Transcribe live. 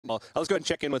Well, let's go ahead and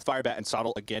check in with Firebat and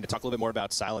Soddle again to talk a little bit more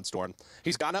about SilentStorm.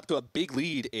 He's gone up to a big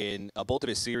lead in both of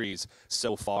his series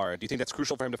so far. Do you think that's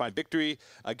crucial for him to find victory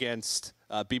against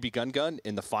Bbgungun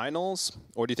in the finals?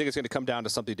 Or do you think it's going to come down to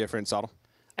something different, Soddle?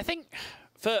 I think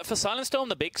for SilentStorm,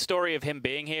 the big story of him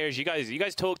being here is you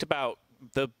guys talked about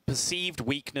the perceived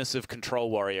weakness of Control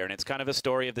Warrior, and it's kind of a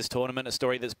story of this tournament, a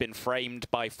story that's been framed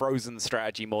by Frozen's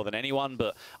strategy more than anyone,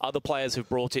 but other players have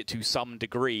brought it to some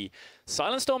degree.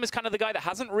 SilentStorm is kind of the guy that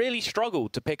hasn't really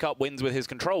struggled to pick up wins with his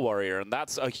Control Warrior, and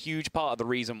that's a huge part of the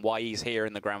reason why he's here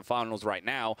in the Grand Finals right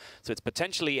now. So it's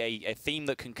potentially a theme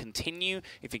that can continue.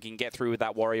 If he can get through with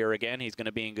that Warrior again, he's going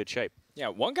to be in good shape. Yeah,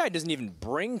 one guy doesn't even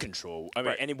bring Control,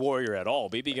 any Warrior at all.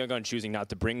 Bbgungun choosing not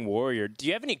to bring Warrior. Do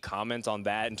you have any comments on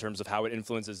that in terms of how it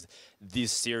influences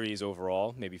this series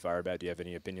overall? Maybe Firebat, do you have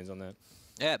any opinions on that?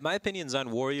 Yeah, my opinions on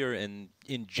Warrior and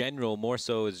in general, more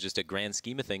so as just a grand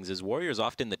scheme of things, is Warrior is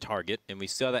often the target, and we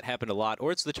saw that happen a lot,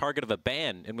 or it's the target of a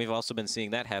ban, and we've also been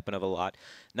seeing that happen a lot.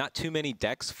 Not too many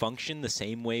decks function the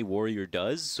same way Warrior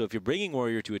does, so if you're bringing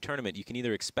Warrior to a tournament, you can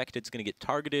either expect it's going to get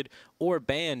targeted or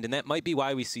banned, and that might be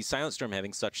why we see SilentStorm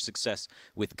having such success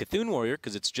with Cthulhu Warrior,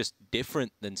 because it's just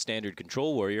different than standard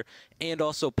Control Warrior, and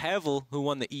also Pavel, who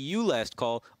won the EU last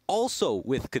call, also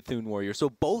with Cthulhu Warrior. So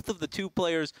both of the two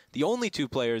players, the only two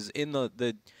players in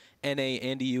the NA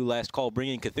and EU last call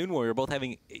bringing Cthulhu Warrior, both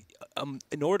having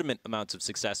inordinate amounts of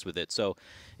success with it. So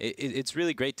it's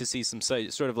really great to see some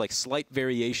sort of like slight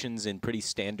variations in pretty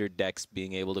standard decks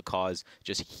being able to cause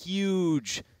just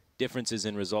huge differences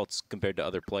in results compared to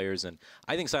other players. And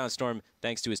I think SilentStorm,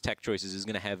 thanks to his tech choices, is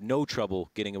going to have no trouble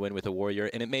getting a win with a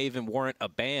Warrior, and it may even warrant a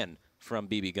ban from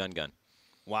Bbgungun.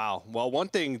 Wow. Well, one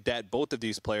thing that both of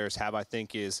these players have, I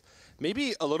think, is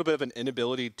maybe a little bit of an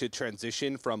inability to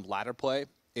transition from ladder play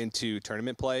into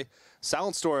tournament play.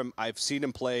 SilentStorm, I've seen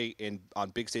him play on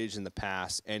big stages in the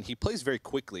past, and he plays very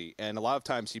quickly, and a lot of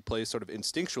times he plays sort of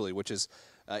instinctually, which is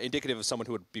indicative of someone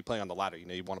who would be playing on the ladder. You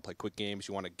know, you want to play quick games,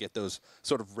 you want to get those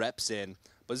sort of reps in,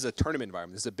 but this is a tournament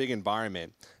environment. This is a big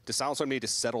environment. Does SilentStorm need to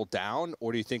settle down,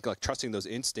 or do you think like trusting those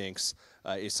instincts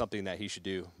is something that he should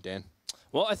do, Dan?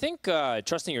 Well, I think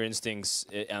trusting your instincts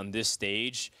on this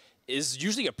stage is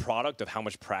usually a product of how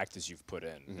much practice you've put in.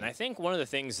 Mm-hmm. And I think one of the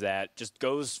things that just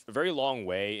goes a very long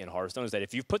way in Hearthstone is that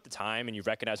if you've put the time and you've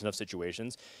recognized enough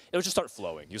situations, it'll just start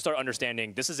flowing. You'll start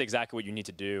understanding this is exactly what you need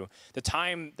to do. The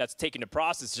time that's taken to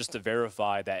process just to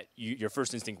verify that your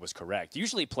first instinct was correct.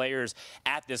 Usually players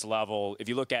at this level, if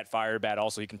you look at Firebat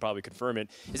also, you can probably confirm it,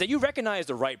 is that you recognize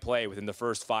the right play within the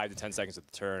first 5 to 10 seconds of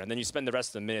the turn, and then you spend the rest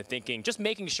of the minute thinking, just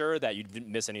making sure that you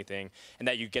didn't miss anything and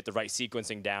that you get the right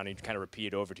sequencing down and you kind of repeat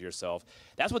it over to yourself.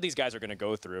 That's what these guys are going to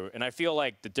go through, and I feel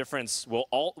like the difference will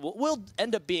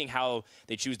end up being how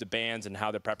they choose the bans and how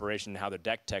their preparation and how their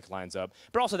deck tech lines up,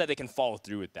 but also that they can follow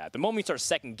through with that. The moment you start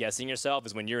second-guessing yourself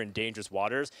is when you're in dangerous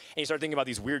waters, and you start thinking about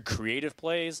these weird creative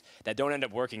plays that don't end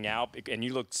up working out, and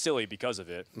you look silly because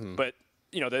of it. But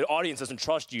you know, the audience doesn't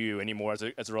trust you anymore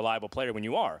as a reliable player when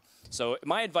you are. So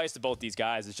my advice to both these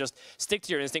guys is just stick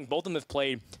to your instinct. Both of them have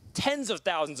played tens of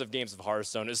thousands of games of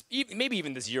Hearthstone, maybe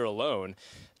even this year alone.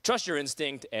 Trust your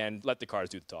instinct and let the cards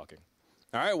do the talking.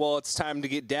 All right, well, it's time to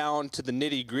get down to the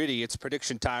nitty-gritty. It's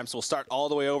prediction time, so we'll start all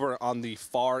the way over on the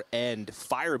far end.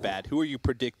 Firebat, who are you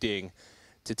predicting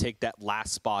to take that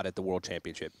last spot at the World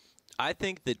Championship? I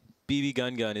think that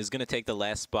Bbgungun is going to take the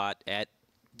last spot at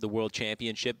the World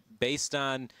Championship based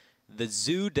on the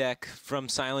Zoo deck from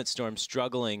SilentStorm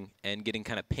struggling and getting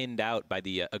kind of pinned out by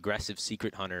the aggressive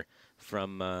Secret Hunter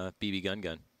from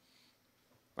Bbgungun.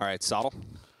 All right, Soddle?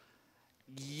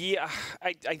 Yeah,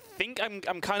 I think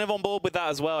I'm kind of on board with that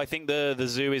as well. I think the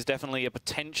Zoo is definitely a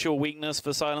potential weakness for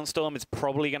SilentStorm. It's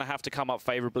probably going to have to come up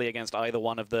favorably against either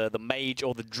one of the Mage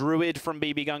or the Druid from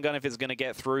Bbgungun if it's going to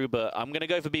get through, but I'm going to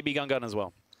go for Bbgungun as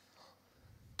well.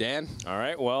 Dan? All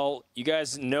right, well, you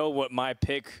guys know what my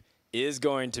pick is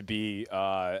going to be.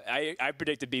 I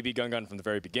predicted Bbgungun from the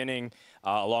very beginning,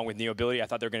 along with Neobility. I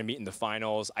thought they were going to meet in the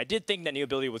finals. I did think that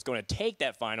Neobility was going to take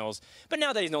that finals, but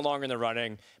now that he's no longer in the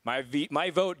running,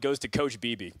 my vote goes to Coach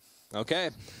BB. Okay.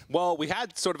 Well, we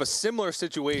had sort of a similar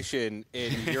situation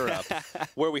in Europe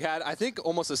where we had, I think,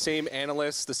 almost the same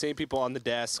analysts, the same people on the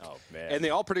desk. Oh, man. And they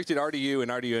all predicted RDU, and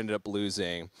RDU ended up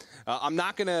losing. I'm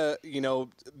not going to,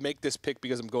 make this pick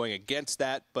because I'm going against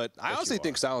that, but I honestly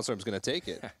think SilentStorm's going to take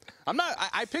it.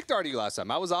 I picked RDU last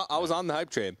time. I was on the hype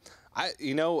train.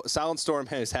 SilentStorm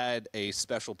has had a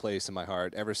special place in my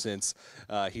heart ever since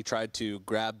he tried to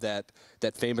grab that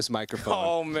famous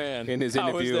microphone in his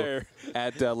interview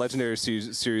at Legendary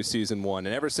Series Season 1.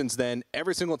 And ever since then,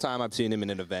 every single time I've seen him in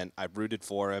an event, I've rooted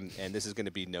for him, and this is going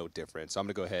to be no different. So I'm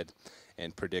going to go ahead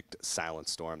and predict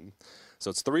SilentStorm. So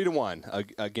it's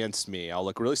 3-1 against me. I'll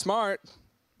look really smart.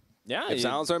 Yeah, if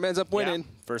SilentStorm ends up winning.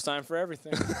 Yeah, first time for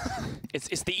everything.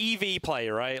 It's the EV play,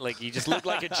 right? Like, you just look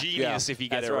like a genius if you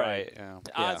get it right. Yeah.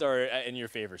 The odds are in your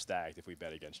favor stacked if we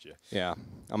bet against you. Yeah,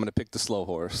 I'm going to pick the slow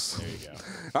horse. There you go.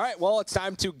 All right, well, it's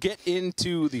time to get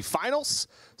into the finals.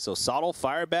 So, Sottle,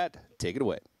 Firebat, take it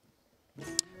away.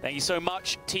 Thank you so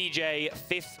much, TJ.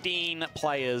 15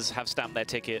 players have stamped their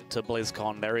ticket to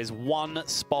BlizzCon. There is 1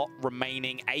 spot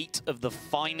remaining. 8 of the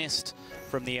finest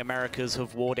from the Americas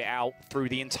have warred it out through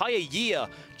the entire year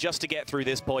just to get through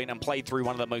this point and played through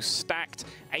one of the most stacked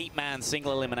 8-man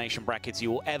single elimination brackets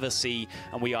you will ever see.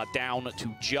 And we are down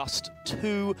to just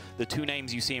 2. The 2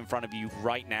 names you see in front of you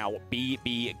right now,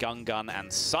 Bbgungun and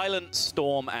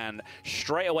SilentStorm. And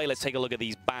straight away, let's take a look at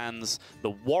these bans. The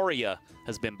Warrior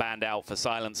has been banned out for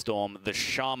SilentStorm. The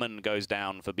Shaman goes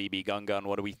down for Bbgungun.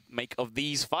 What do we make of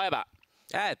these, Firebat?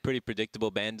 Pretty predictable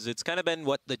bans. It's kind of been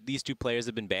what these 2 players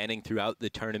have been banning throughout the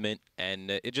tournament, and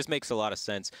it just makes a lot of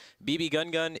sense.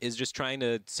 Bbgungun is just trying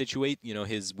to situate,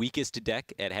 his weakest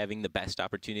deck at having the best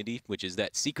opportunity, which is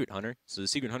that Secret Hunter. So the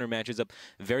Secret Hunter matches up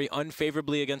very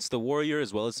unfavorably against the Warrior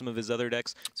as well as some of his other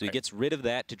decks. So he gets rid of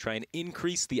that to try and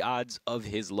increase the odds of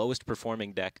his lowest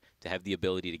performing deck to have the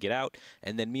ability to get out.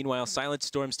 And then meanwhile,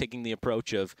 SilentStorm's taking the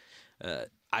approach of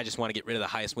I just want to get rid of the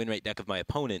highest win rate deck of my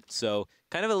opponent. So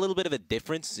kind of a little bit of a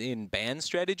difference in ban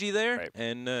strategy there,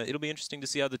 and it'll be interesting to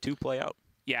see how the 2 play out.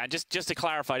 Yeah, just to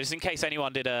clarify, just in case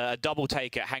anyone did a double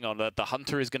take at, hang on, the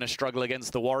Hunter is going to struggle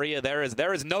against the Warrior. There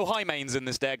is no high mains in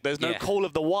this deck. There's no Call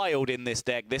of the Wild in this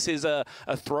deck. This is a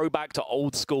throwback to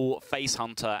old school Face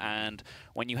Hunter, and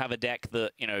when you have a deck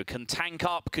that, can tank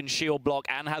up, can shield block,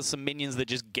 and has some minions that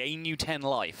just gain you 10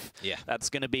 life, that's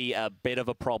going to be a bit of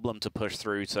a problem to push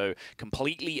through. So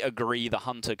completely agree, the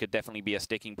Hunter could definitely be a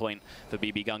sticking point for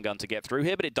Bbgungun to get through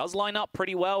here, but it does line up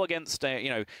pretty well against,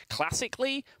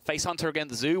 classically, Face Hunter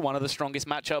against Zoo, one of the strongest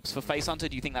matchups for Face Hunter.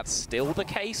 Do you think that's still the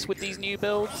case with these new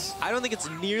builds? I don't think it's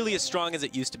nearly as strong as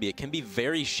it used to be. It can be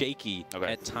very shaky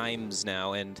at times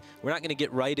now, and we're not going to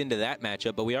get right into that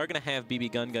matchup, but we are going to have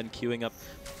Bbgungun queuing up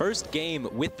first game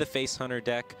with the Face Hunter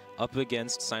deck up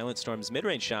against SilentStorm's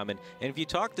mid-range Shaman. And if you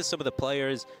talk to some of the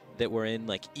players that were in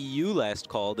like EU last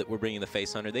call that were bringing the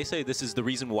Face Hunter, they say this is the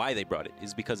reason why they brought it,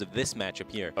 is because of this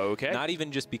matchup here. Okay. Not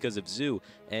even just because of Zoo.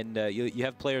 And you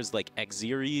have players like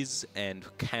Xeris and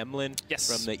Camlin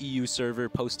from the EU server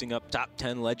posting up top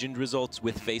 10 legend results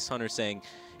with Face Hunter saying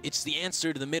it's the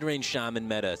answer to the mid-range Shaman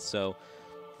meta. So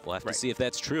we'll have to see if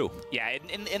that's true. Yeah,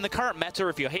 in the current meta,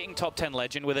 if you're hitting top 10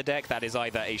 Legend with a deck, that is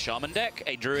either a Shaman deck,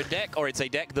 a Druid deck, or it's a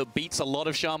deck that beats a lot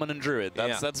of Shaman and Druid.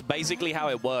 That's basically how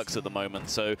it works at the moment.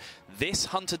 So this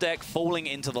Hunter deck falling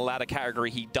into the latter category,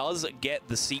 he does get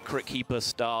the Secret Keeper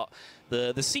start.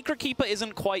 The Secret Keeper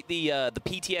isn't quite the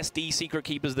PTSD Secret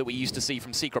Keepers that we used to see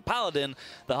from Secret Paladin.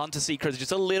 The Hunter Secret is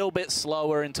just a little bit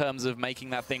slower in terms of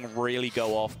making that thing really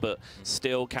go off, but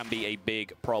still can be a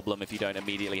big problem if you don't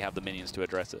immediately have the minions to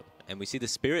address it. And we see the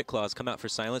Spirit Claws come out for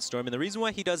SilentStorm, and the reason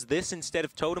why he does this instead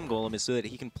of Totem Golem is so that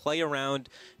he can play around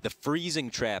the Freezing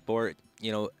Trap or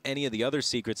any of the other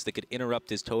secrets that could interrupt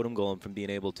his Totem Golem from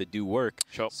being able to do work.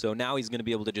 So now he's going to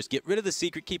be able to just get rid of the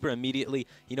Secret Keeper immediately.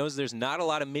 He knows there's not a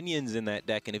lot of minions in that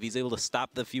deck, and if he's able to stop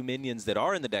the few minions that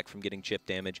are in the deck from getting chip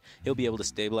damage, he'll be able to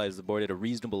stabilize the board at a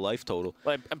reasonable life total.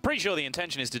 Well, I'm pretty sure the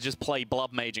intention is to just play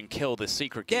Blood Mage and kill this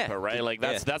Secret Keeper, right? Like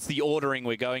that's the ordering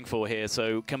we're going for here.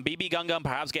 So can Bbgungun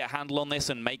perhaps get a handle on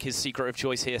this and make his secret of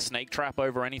choice here Snake Trap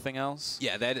over anything else?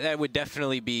 Yeah, that would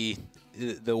definitely be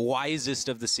the wisest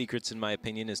of the secrets, in my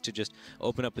opinion, is to just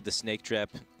open up with the Snake Trap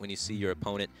when you see your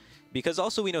opponent. Because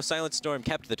also we know SilentStorm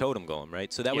kept the Totem Golem,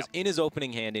 right? So that was in his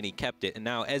opening hand, and he kept it. And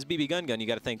now, as Bbgungun, you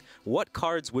got to think, what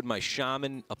cards would my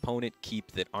Shaman opponent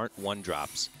keep that aren't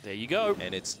 1-drops? There you go.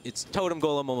 And it's Totem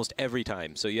Golem almost every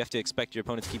time. So you have to expect your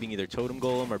opponent's keeping either Totem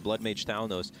Golem or Blood Mage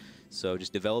Thalnos. So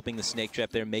just developing the Snake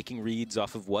Trap there, making reads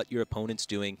off of what your opponent's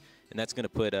doing, and that's going to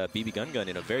put Bbgungun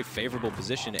in a very favorable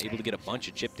position, able to get a bunch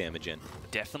of chip damage in.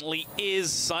 Definitely is.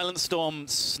 SilentStorm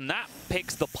snap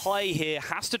picks the play here,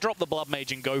 has to drop the Blood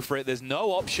Mage and go for it. There's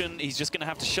no option. He's just going to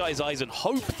have to shut his eyes and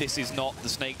hope this is not the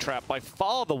Snake Trap. By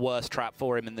far the worst trap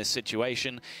for him in this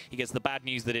situation. He gets the bad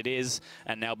news that it is,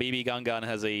 and now Bbgungun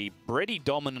has a pretty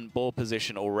dominant board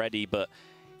position already, but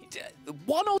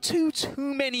one or two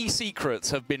too many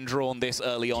secrets have been drawn this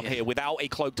early on here without a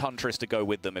Cloaked Huntress to go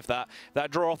with them. If that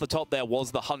draw off the top there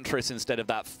was the Huntress instead of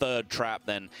that third trap,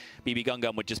 then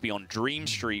Bbgungun would just be on Dream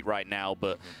Street right now.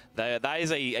 But that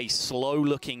is a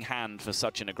slow-looking hand for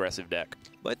such an aggressive deck.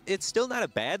 But it's still not a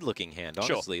bad-looking hand,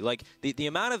 honestly. Sure. Like, the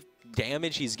amount of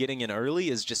damage he's getting in early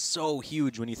is just so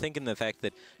huge when you think in the fact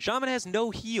that Shaman has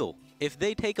no heal. If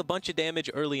they take a bunch of damage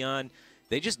early on,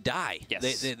 they just die.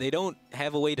 Yes. They don't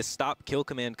have a way to stop kill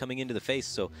command coming into the face.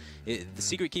 So the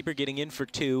Secret Keeper getting in for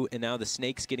 2, and now the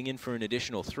Snake's getting in for an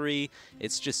additional 3.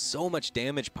 It's just so much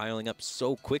damage piling up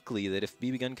so quickly that if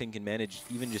Bbgungun can manage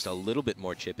even just a little bit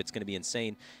more chip, it's going to be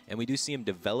insane. And we do see him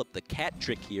develop the cat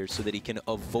trick here so that he can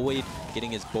avoid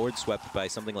getting his board swept by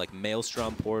something like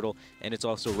Maelstrom Portal. And it's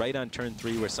also right on turn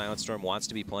 3 where SilentStorm wants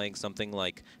to be playing something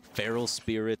like Feral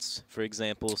Spirits, for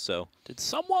example. So did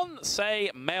someone say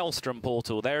Maelstrom Portal?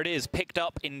 There it is, picked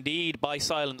up indeed by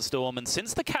SilentStorm. And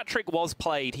since the cat trick was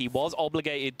played, he was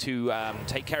obligated to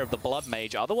take care of the Blood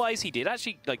Mage. Otherwise, he did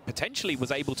actually, like, potentially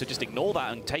was able to just ignore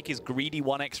that and take his greedy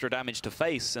 1 extra damage to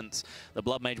face, since the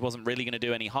Blood Mage wasn't really going to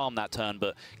do any harm that turn.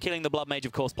 But killing the Blood Mage,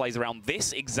 of course, plays around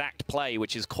this exact play,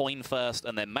 which is coin first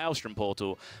and then Maelstrom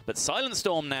Portal. But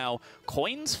SilentStorm now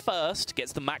coins first,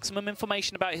 gets the maximum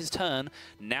information about his turn.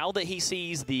 Now that he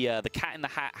sees the Cat in the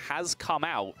Hat has come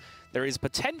out, there is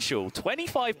potential.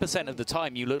 25% of the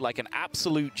time, you look like an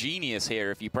absolute genius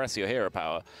here if you press your hero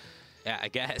power. Yeah, I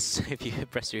guess if you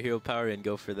press your hero power and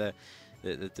go for the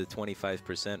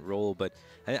 25% roll. But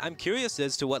I'm curious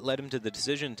as to what led him to the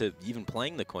decision to even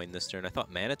playing the coin this turn. I thought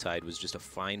Mana Tide was just a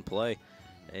fine play.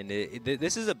 And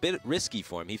this is a bit risky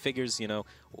for him. He figures, you know,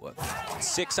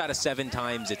 6 out of 7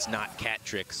 times it's not cat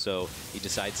trick, so he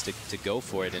decides to go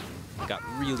for it and got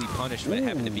really punished by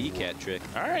having to be cat trick.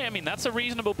 All right, I mean, that's a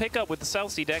reasonable pickup with the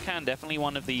South Sea deckhand. Definitely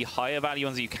one of the higher value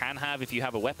ones you can have if you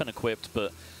have a weapon equipped,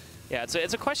 but yeah,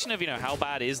 it's a question of, you know, how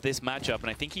bad is this matchup, and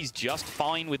I think he's just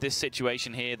fine with this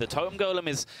situation here. The Totem Golem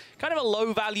is kind of a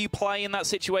low-value play in that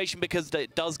situation because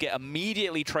it does get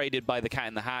immediately traded by the Cat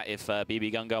in the Hat if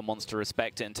Bbgungun wants to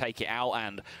respect it and take it out,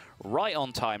 and right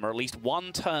on time, or at least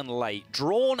 1 turn late,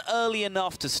 drawn early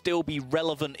enough to still be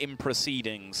relevant in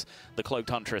proceedings. The Cloaked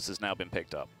Huntress has now been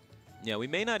picked up. Yeah, we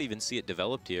may not even see it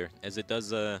developed here, as it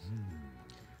does...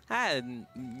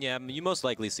 yeah, you most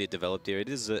likely see it developed here. It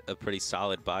is a pretty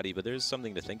solid body, but there's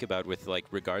something to think about with, like,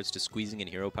 regards to squeezing in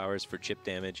hero powers for chip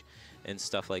damage and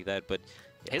stuff like that. But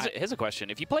here's a question.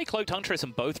 If you play Cloaked Huntress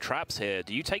and both traps here,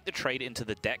 do you take the trade into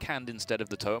the deckhand instead of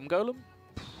the Totem Golem?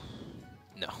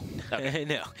 No. Okay.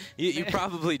 No. You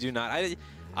probably do not.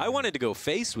 I wanted to go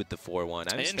face with the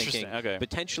 4-1. I was thinking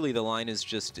potentially the line is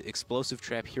just Explosive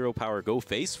Trap Hero Power, go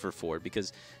face for 4,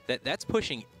 because that's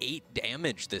pushing 8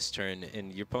 damage this turn,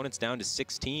 and your opponent's down to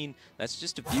 16. That's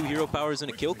just a few Hero Powers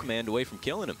and a kill command away from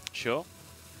killing him. Sure.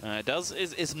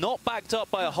 It's not backed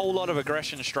up by a whole lot of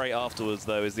aggression straight afterwards,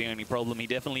 though, is the only problem. He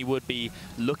definitely would be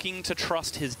looking to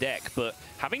trust his deck, but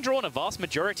having drawn a vast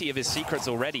majority of his secrets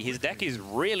already, his deck is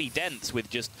really dense with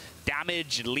just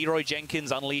damage, Leroy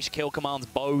Jenkins, Unleash, kill commands,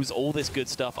 bows, all this good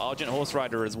stuff. Argent Horse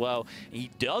Rider as well. He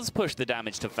does push the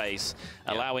damage to face,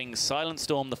 allowing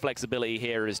SilentStorm the flexibility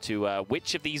here as to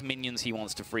which of these minions he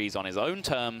wants to freeze on his own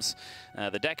terms.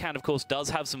 The deckhand, of course,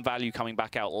 does have some value coming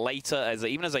back out later,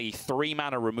 even as a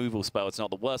 3-mana removal spell. It's not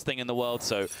the worst thing in the world,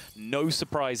 so no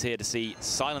surprise here to see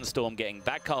SilentStorm getting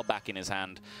that card back in his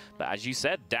hand. But as you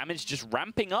said, damage just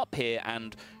ramping up here,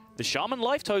 and the Shaman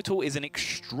life total is an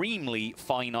extremely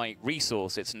finite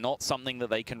resource. It's not something that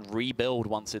they can rebuild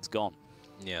once it's gone.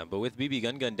 Yeah, but with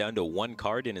Bbgungun down to 1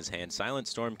 card in his hand,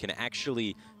 SilentStorm can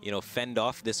actually, you know, fend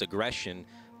off this aggression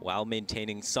while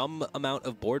maintaining some amount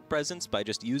of board presence by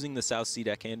just using the South Sea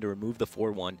deckhand to remove the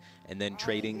 4-1 and then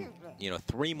trading, you know,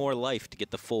 3 more life to get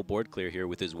the full board clear here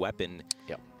with his weapon.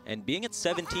 Yep. And being at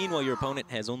 17 while your opponent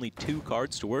has only 2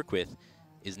 cards to work with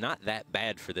is not that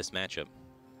bad for this matchup.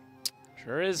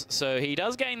 Sure is. So he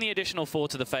does gain the additional 4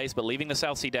 to the face, but leaving the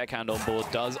South Sea deckhand on board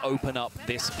does open up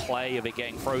this play of it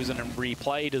getting frozen and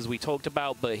replayed, as we talked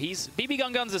about. But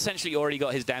Bbgungun's essentially already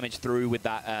got his damage through with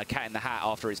that Cat in the Hat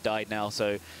after it's died now.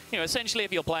 So, you know, essentially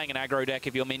if you're playing an aggro deck,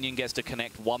 if your minion gets to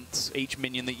connect once each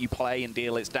minion that you play and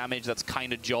deal its damage, that's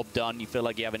kind of job done. You feel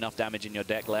like you have enough damage in your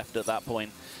deck left at that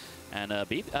point. And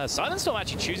SilentStorm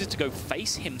actually chooses to go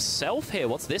face himself here.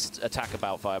 What's this attack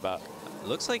about, Firebat?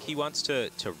 Looks like he wants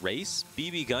to race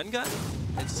Bbgungun.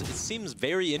 It seems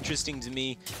very interesting to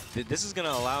me that this is going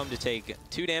to allow him to take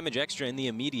 2 damage extra in the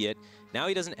immediate. Now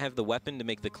he doesn't have the weapon to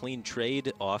make the clean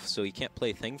trade off, so he can't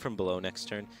play Thing from Below next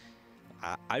turn.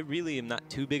 I really am not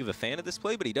too big of a fan of this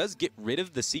play, but he does get rid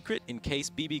of the secret in case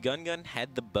Bbgungun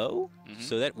had the bow.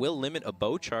 So that will limit a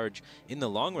bow charge in the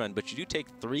long run, but you do take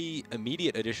 3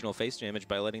 immediate additional face damage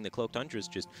by letting the Cloaked Huntress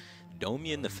just dome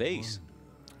you in the face.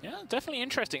 Yeah, definitely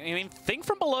interesting. I mean, Think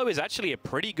From Below is actually a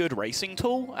pretty good racing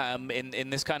tool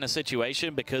in this kind of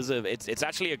situation because of it's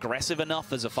actually aggressive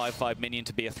enough as a 5/5 minion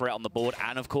to be a threat on the board,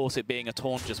 and of course it being a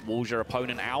taunt just walls your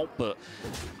opponent out. But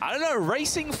I don't know,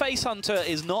 Racing Face Hunter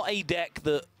is not a deck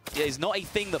that is not a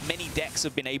thing that many decks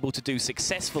have been able to do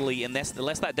successfully unless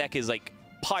that deck is like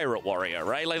Pirate Warrior,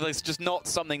 right? Like it's just not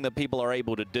something that people are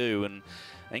able to do. And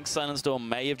I think SilentStorm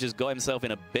may have just got himself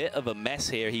in a bit of a mess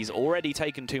here. He's already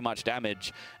taken too much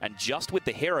damage, and just with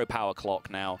the hero power clock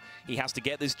now, he has to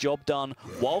get this job done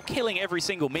while killing every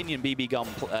single minion Bbgungun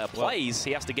plays.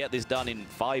 He has to get this done in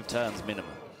 5 turns minimum.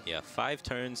 Yeah, 5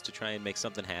 turns to try and make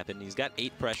something happen. He's got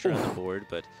 8 pressure on the board,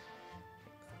 but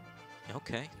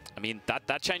okay. I mean,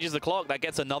 that changes the clock. That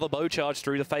gets another bow charge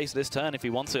through the face this turn if he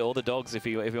wants it, or the dogs if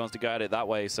he wants to go at it that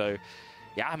way. So,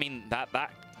 yeah, I mean, that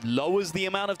lowers the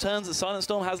amount of turns that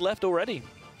SilentStorm has left already.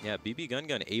 Yeah,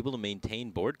 Bbgungun able to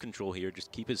maintain board control here,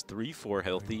 just keep his 3/4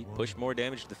 healthy, push more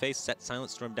damage to the face, set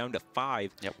SilentStorm down to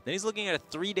 5. Yep. Then he's looking at a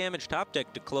 3 damage top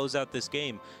deck to close out this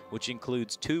game, which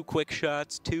includes 2 quick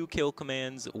shots, 2 kill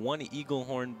commands, 1 Eagle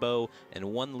Horn bow, and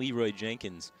 1 Leroy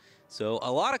Jenkins. So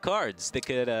a lot of cards that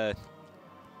could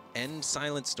end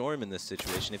SilentStorm in this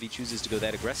situation if he chooses to go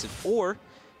that aggressive, or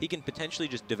he can potentially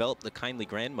just develop the Kindly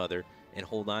Grandmother and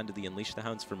hold on to the Unleash the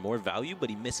Hounds for more value, but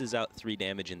he misses out 3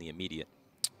 damage in the immediate.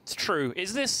 It's true.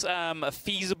 Is this a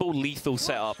feasible lethal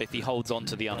setup if he holds on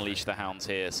to the Unleash the Hounds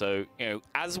here? So, you know,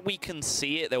 as we can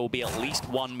see it, there will be at least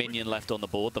 1 minion left on the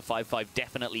board. The 5/5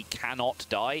 definitely cannot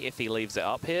die if he leaves it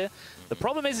up here. The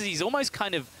problem is he's almost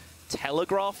kind of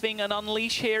telegraphing an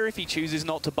Unleash here if he chooses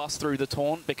not to bust through the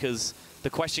taunt, because the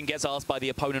question gets asked by the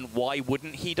opponent, why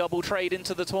wouldn't he double trade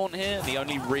into the taunt here? And the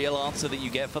only real answer that you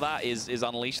get for that is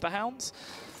Unleash the Hounds.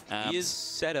 He is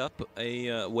set up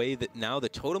a way that now the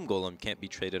Totem Golem can't be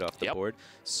traded off the board.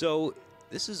 So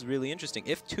this is really interesting.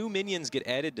 If 2 minions get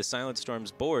added to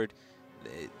SilentStorm's board,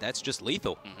 that's just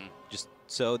lethal.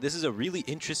 So this is a really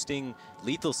interesting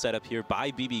lethal setup here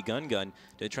by Bbgungun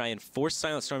to try and force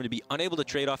SilentStorm to be unable to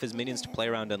trade off his minions to play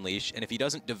around Unleash. And if he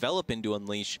doesn't develop into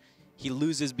Unleash, he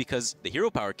loses because the hero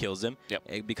power kills him.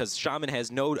 Because Shaman has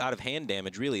no out-of-hand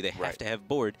damage, really. They have to have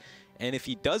board. And if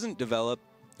he doesn't develop,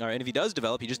 and if he does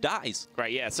develop, he just dies.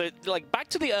 Right, yeah. So, like, back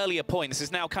to the earlier point, this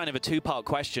is now kind of a 2-part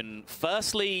question.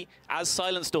 Firstly, as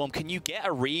SilentStorm, can you get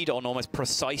a read on almost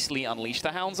precisely Unleash the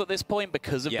Hounds at this point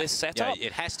because of this setup? Yeah,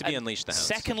 it has to be Unleash the Hounds.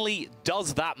 Secondly,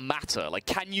 does that matter? Like,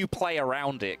 can you play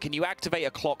around it? Can you activate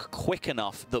a clock quick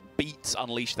enough that beats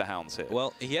Unleash the Hounds here?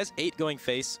 Well, he has 8 going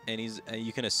face, and he's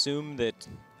you can assume that,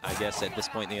 I guess, at this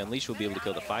point, the Unleash will be able to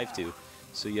kill the 5/2.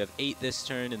 So you have 8 this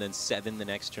turn and then 7 the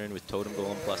next turn with Totem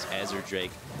Golem plus Azure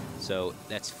Drake. So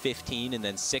that's 15, and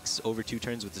then 6 over 2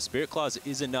 turns with the Spirit Claws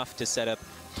is enough to set up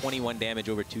 21 damage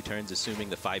over 2 turns, assuming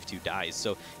the 5/2 dies.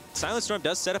 So SilentStorm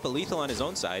does set up a lethal on his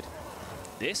own side.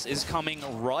 This is coming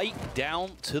right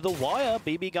down to the wire.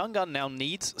 Bbgungun now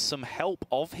needs some help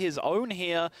of his own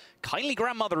here. Kindly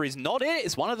Grandmother is not it.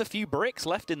 It's one of the few bricks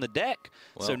left in the deck.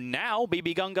 Well, so now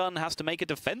Bbgungun has to make a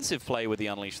defensive play with the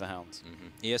Unleash the Hounds.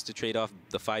 He has to trade off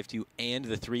the 5/2 and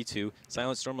the 3/2.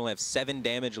 SilentStorm will have 7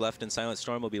 damage left, and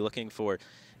SilentStorm will be looking for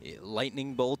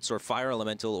Lightning Bolts or Fire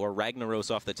Elemental or Ragnaros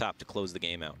off the top to close the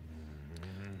game out.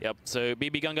 Yep, so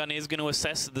Bbgungun is going to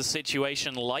assess the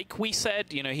situation. Like we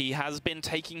said, you know, he has been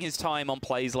taking his time on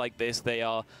plays like this. They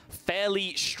are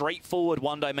fairly straightforward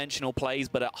one-dimensional plays,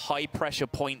 but at high-pressure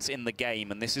points in the game.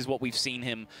 And this is what we've seen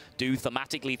him do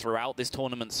thematically throughout this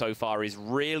tournament so far, is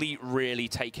really, really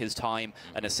take his time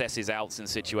and assess his outs in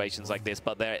situations like this.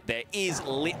 But there is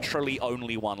literally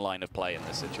only one line of play in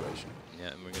this situation. Yeah,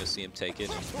 and we're going to see him take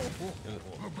it.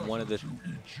 One of the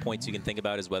points you can think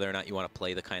about is whether or not you want to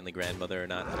play the Kindly Grandmother or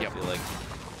not. I feel like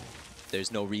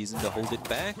there's no reason to hold it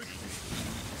back.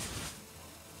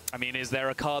 I mean, is there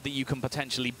a card that you can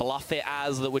potentially bluff it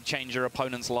as that would change your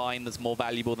opponent's line that's more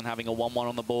valuable than having a 1/1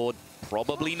 on the board?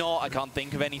 Probably not. I can't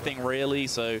think of anything really,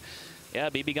 so... Yeah,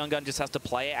 Bbgungun just has to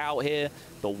play it out here.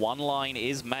 The 1 line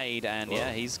is made, and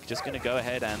yeah, he's just going to go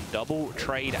ahead and double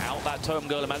trade out that Totem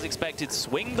Golem as expected,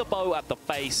 swing the bow at the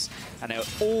face, and it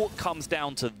all comes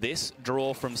down to this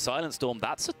draw from SilentStorm.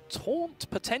 That's a taunt,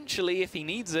 potentially, if he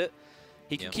needs it.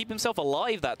 He can keep himself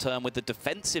alive that turn with the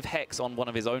defensive Hex on one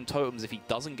of his own totems if he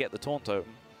doesn't get the taunt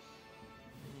totem.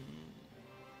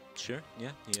 Sure,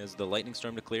 yeah. He has the Lightning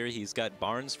Storm to clear. He's got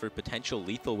Barnes for potential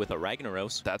lethal with a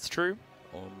Ragnaros. That's true.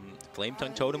 Flame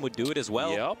Tongue Totem would do it as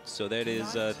well. Yep. So that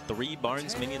is 3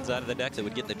 Barnes minions out of the deck that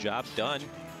would get the job done.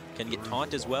 Can get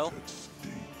Taunt as well.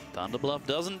 Thunderbluff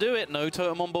doesn't do it. No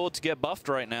totem on board to get buffed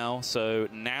right now. So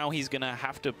now he's going to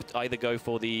have to either go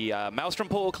for the Maelstrom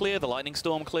Portal clear, the Lightning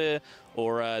Storm clear,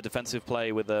 or defensive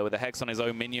play with a Hex on his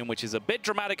own minion, which is a bit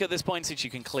dramatic at this point since you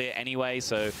can clear anyway.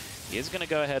 So he is going to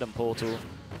go ahead and Portal.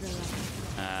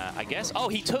 I guess. Oh,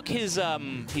 he took his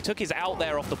out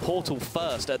there off the portal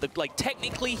first. Like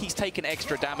technically, he's taken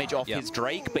extra damage off his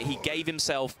Drake, but he gave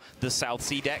himself the South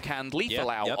Sea Deckhand lethal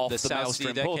out off the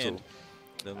Maelstrom Portal.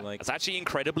 It's actually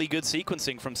incredibly good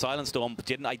sequencing from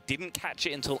SilentStorm. I didn't catch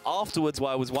it until afterwards,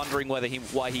 where I was wondering why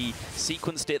he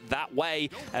sequenced it that way.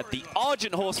 At the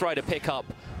Argent Horse Rider pickup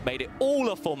made it all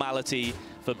a formality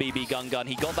for Bbgungun.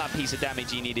 He got that piece of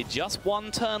damage he needed just 1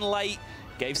 turn late.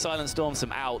 Gave SilentStorm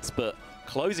some outs, but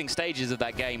closing stages of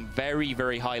that game, very,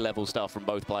 very high-level stuff from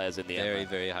both players in the end. Very,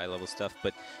 very high-level stuff.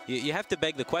 But you have to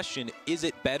beg the question, is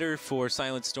it better for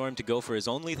SilentStorm to go for his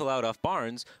own lethal out off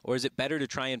Barnes, or is it better to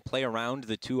try and play around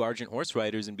the 2 Argent Horse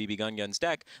Riders in Bbgungun's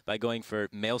deck by going for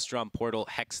Maelstrom Portal,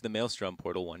 Hex the Maelstrom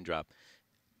Portal 1-drop?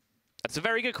 That's a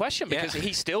very good question, because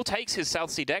he still takes his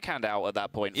South Sea Deckhand out at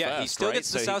that point first, he still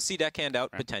gets the South Sea Deckhand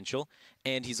out potential,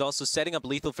 and he's also setting up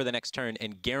lethal for the next turn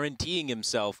and guaranteeing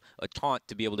himself a taunt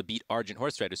to be able to beat Argent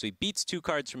Horse Rider. So he beats 2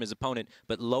 cards from his opponent,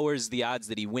 but lowers the odds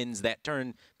that he wins that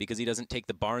turn because he doesn't take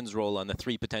the Barnes roll on the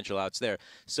 3 potential outs there.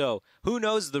 So who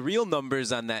knows the real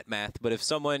numbers on that math, but if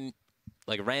someone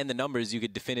like ran the numbers, you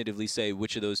could definitively say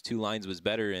which of those 2 lines was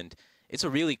better, and it's a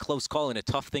really close call and a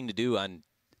tough thing to do on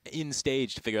in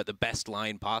stage to figure out the best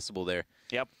line possible there.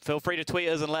 Yep. Feel free to tweet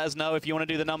us and let us know if you want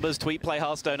to do the numbers. Tweet Play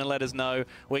Hearthstone and let us know.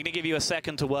 We're going to give you a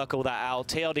second to work all that out.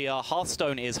 TLDR,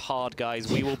 Hearthstone is hard,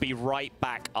 guys. We will be right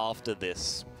back after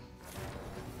this.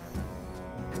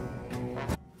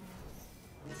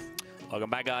 Welcome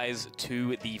back, guys,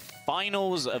 to the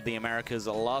finals of the America's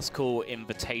Last Call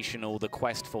Invitational, the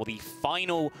quest for the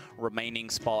final remaining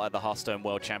spot at the Hearthstone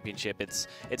World Championship. It's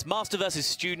Master versus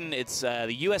Student. It's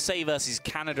the USA versus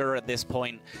Canada at this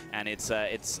point, and it's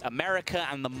America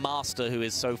and the Master who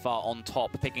is so far on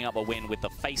top, picking up a win with the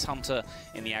Face Hunter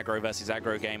in the aggro versus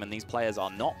aggro game, and these players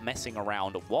are not messing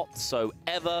around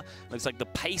whatsoever. Looks like the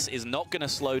pace is not going to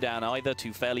slow down either.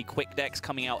 2 fairly quick decks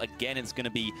coming out again. It's going to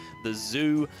be the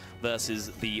Zoo versus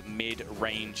the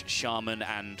mid-range Shaman,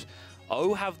 and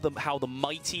how the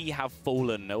mighty have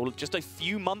fallen. Just a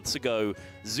few months ago,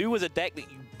 Zoo was a deck that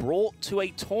you brought to a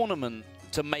tournament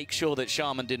to make sure that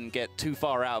Shaman didn't get too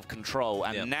far out of control.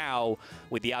 And now,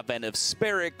 with the advent of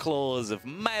Spirit Claws, of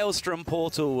Maelstrom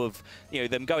Portal, of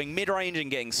them going mid-range and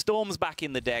getting Storms back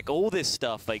in the deck, all this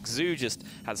stuff, like Zoo just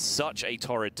has such a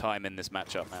torrid time in this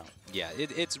matchup now. Yeah,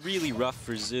 it's really rough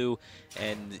for Zoo,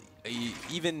 and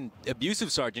even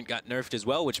Abusive Sergeant got nerfed as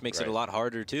well, which makes it a lot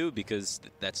harder too, because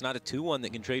that's not a 2-1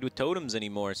 that can trade with totems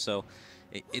anymore. So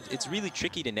it's really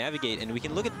tricky to navigate, and we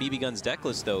can look at Bbgun's deck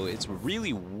list, though. It's a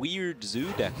really weird Zoo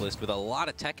deck list with a lot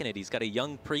of tech in it. He's got a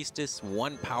Young Priestess,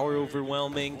 1 Power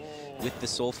Overwhelming with the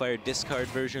Soulfire discard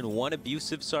version, 1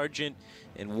 Abusive Sergeant,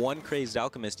 and 1 Crazed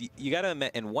Alchemist. You gotta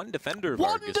admit, and 1 Defender of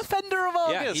Argus. 1 Defender of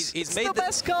Argus! Yeah, he's made the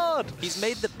best card! He's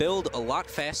made the build a lot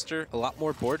faster, a lot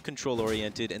more board control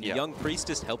oriented, and the Young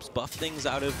Priestess helps buff things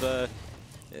out of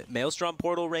Maelstrom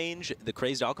Portal range. The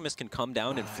Crazed Alchemist can come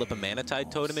down and flip a Mana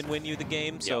Tide Totem and win you the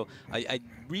game. So I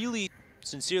really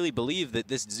sincerely believe that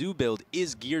this Zoo build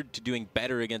is geared to doing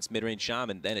better against mid-range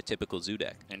Shaman than a typical Zoo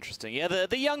deck. Interesting. Yeah,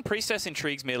 the Young Priestess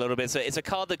intrigues me a little bit. So it's a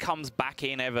card that comes back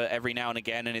in every now and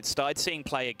again, and it's started seeing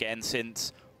play again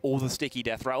since all the sticky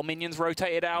Death Rattle minions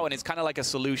rotated out, and it's kind of like a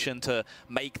solution to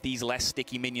make these less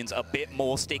sticky minions a bit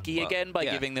more sticky again by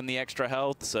giving them the extra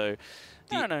health. So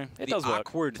I don't know. It does work. The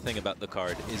awkward thing about the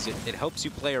card is it helps you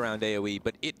play around AoE,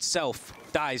 but itself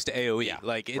dies to AoE. Yeah,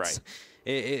 like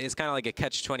it's kind of like a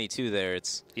catch-22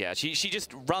 there. She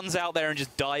just runs out there and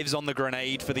just dives on the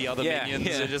grenade for the other minions.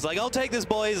 They're just like, I'll take this,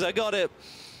 boys. I got it.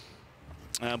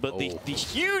 But the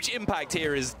huge impact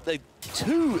here is the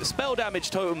 2 spell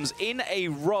damage totems in a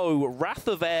row. Wrath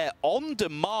of Air on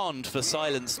demand for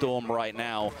SilentStorm right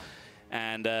now.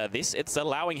 And it's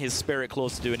allowing his Spirit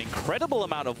Claws to do an incredible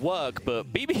amount of work,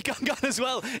 but Bbgungun as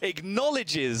well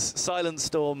acknowledges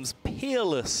SilentStorm's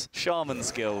peerless Shaman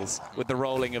skills with the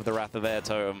rolling of the Wrath of Air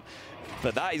totem.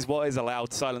 But that is what has allowed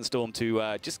SilentStorm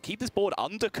to just keep this board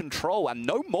under control, and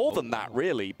no more than that,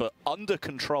 really, but under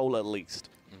control at least.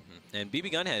 And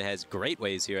Bbgungun has great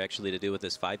ways here, actually, to deal with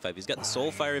this 5/5. He's got the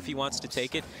Soulfire if he wants to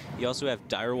take it. You also have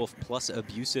Direwolf plus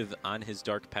Abusive on his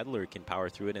Dark Peddler, can power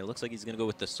through it. And it looks like he's going to go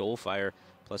with the Soulfire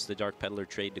plus the Dark Peddler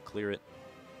trade to clear it.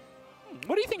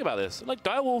 What do you think about this? Like,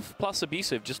 Direwolf plus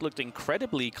Abusive just looked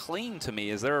incredibly clean to me.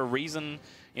 Is there a reason,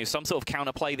 some sort of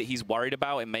counterplay that he's worried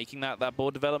about in making that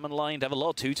board development line? To have a lot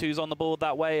of 2/2s on the board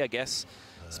that way, I guess.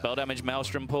 Spell damage,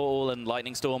 Maelstrom Portal, and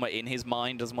Lightning Storm are in his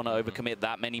mind. Doesn't want to overcommit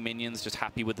that many minions. Just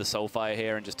happy with the Soulfire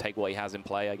here and just take what he has in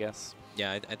play, I guess.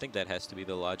 Yeah, I think that has to be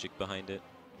the logic behind it.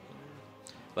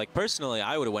 Like, personally,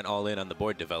 I would have went all in on the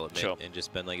board development and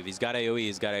just been like, if he's got AoE,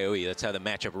 he's got AoE. That's how the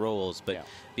matchup rolls. But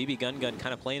Bbgungun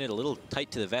kind of playing it a little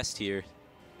tight to the vest here.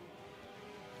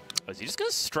 Is he just going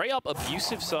to straight up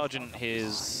Abusive Sergeant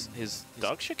his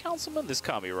Darkshire Councilman? This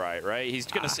can't be right? He's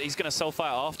going to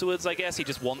Soulfire afterwards, I guess. He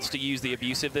just wants to use the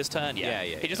Abusive this turn.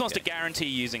 He just wants to guarantee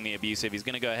using the Abusive. He's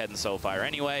going to go ahead and Soulfire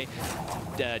anyway.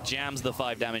 Jams the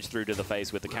 5 damage through to the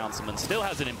face with the Councilman. Still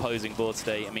has an imposing board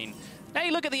state. I mean, hey,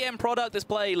 look at the end product. This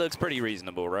play looks pretty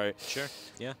reasonable, right? Sure.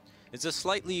 Yeah. It's a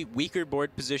slightly weaker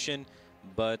board position,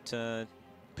 but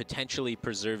potentially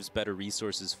preserves better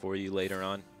resources for you later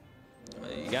on.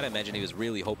 You got to imagine he was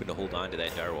really hoping to hold on to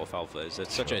that Direwolf Alpha.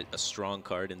 It's such a strong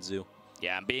card in Zoo.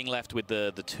 Yeah, and being left with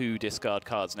the 2 discard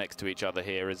cards next to each other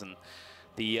here isn't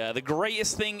the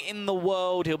greatest thing in the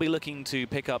world. He'll be looking to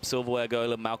pick up Silverware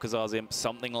Golem, Malchezaar's Imp,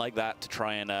 something like that to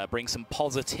try and bring some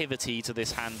positivity to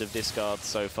this hand of discards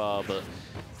so far. But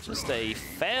just a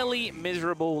fairly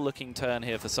miserable looking turn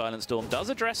here for SilentStorm. Does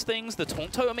address things. The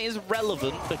Taunt Totem is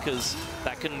relevant because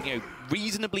that can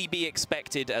reasonably be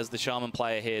expected as the Shaman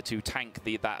player here to tank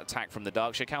that attack from the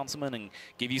Darkshire Councilman and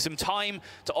give you some time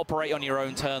to operate on your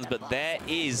own turns. But there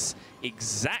is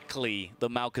exactly the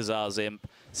Malchezaar's Imp.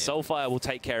 Soulfire will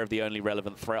take care of the only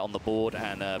relevant threat on the board,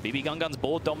 and Bbgungun's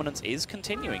board dominance is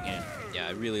continuing here. Yeah,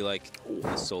 I really like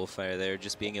the Soulfire there,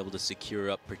 just being able to secure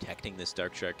up protecting this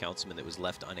Darkshire Councilman that was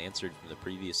left unanswered from the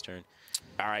previous turn.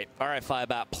 All right,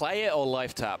 Firebat, play it or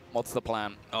life tap? What's the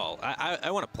plan? Oh,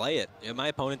 I want to play it. My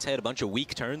opponents had a bunch of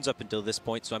weak turns up until this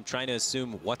point, so I'm trying to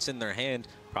assume what's in their hand.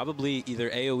 Probably either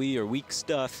AoE or weak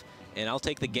stuff, and I'll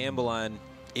take the gamble on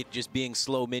it just being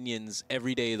slow minions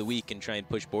every day of the week and try and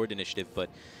push board initiative. But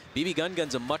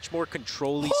Bbgungun's a much more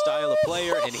control-y style of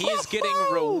player, and he is getting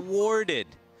rewarded.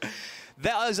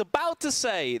 That I was about to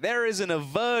say, there is an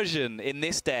aversion in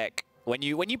this deck. When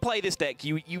you play this deck,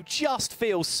 you just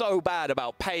feel so bad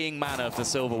about paying mana for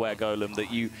Silverware Golem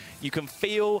that you can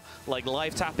feel like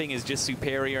life tapping is just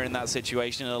superior in that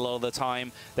situation a lot of the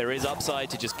time. There is upside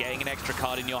to just getting an extra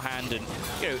card in your hand, and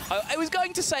I was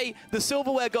going to say the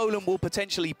Silverware Golem will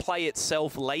potentially play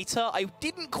itself later. I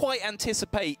didn't quite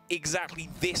anticipate exactly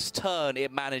this turn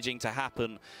it managing to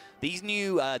happen. These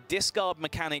new discard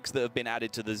mechanics that have been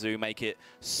added to the Zoo make it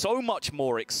so much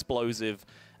more explosive.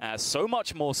 So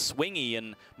much more swingy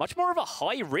and much more of a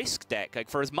high-risk deck. Like,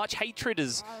 for as much hatred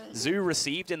as Zoo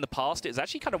received in the past, it's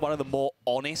actually kind of one of the more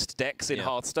honest decks in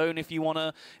Hearthstone, if you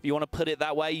wanna put it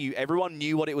that way. Everyone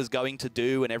knew what it was going to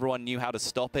do, and everyone knew how to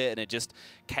stop it, and it just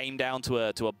came down to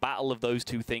a battle of those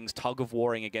two things,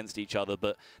 tug-of-warring against each other.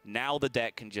 But now the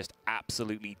deck can just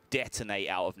absolutely detonate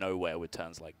out of nowhere with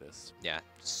turns like this. Yeah,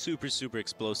 super, super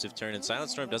explosive turn, and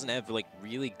SilentStorm doesn't have like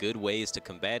really good ways to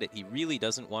combat it. He really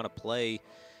doesn't want to play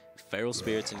Feral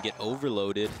Spirits and get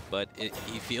overloaded, but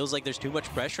he feels like there's too much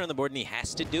pressure on the board and he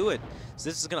has to do it. So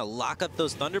this is going to lock up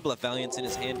those Thunderbluff Valiants in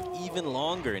his hand even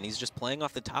longer, and he's just playing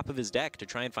off the top of his deck to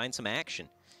try and find some action.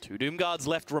 2 Doom Guards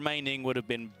left remaining would have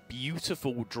been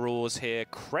beautiful draws here.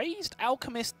 Crazed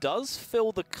Alchemist does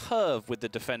fill the curve with the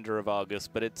Defender of Argus,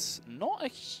 but it's not a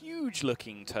huge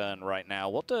looking turn right now.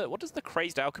 What does the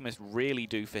Crazed Alchemist really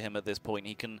do for him at this point?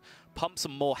 He can pump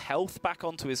some more health back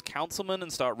onto his Councilman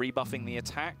and start rebuffing the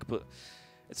attack, but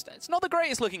it's not the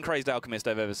greatest looking Crazed Alchemist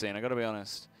I've ever seen, I gotta be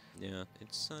honest. Yeah,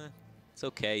 it's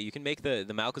okay. You can make the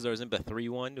Malchezaar's Imp a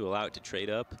 3/1 to allow it to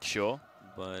trade up. Sure.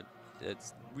 But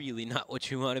that's really not what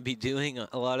you want to be doing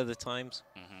a lot of the times.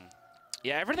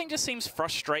 Yeah, everything just seems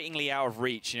frustratingly out of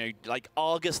reach. Like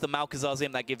Argus, the Malchezaar's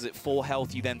Imp, that gives it 4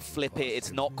 health. You then flip it.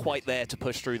 It's not quite there to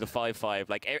push through the 5/5.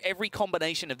 Like every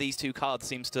combination of these 2 cards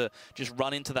seems to just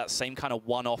run into that same kind of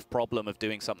one-off problem of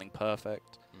doing something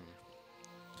perfect.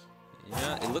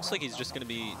 Yeah, it looks like he's just going to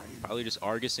be probably just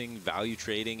Argusing, value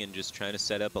trading, and just trying to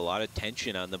set up a lot of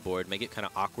tension on the board, make it kind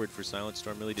of awkward for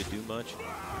SilentStorm really to do much.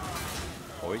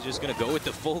 Or he's just going to go with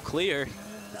the full clear.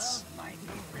 It's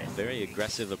a very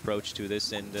aggressive approach to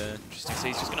this, and interesting. So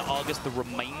he's just going to Argus the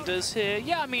remainders here.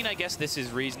 Yeah, I mean, I guess this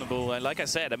is reasonable. And like I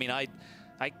said, I mean, I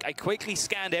quickly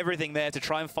scanned everything there to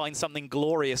try and find something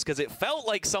glorious because it felt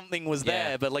like something was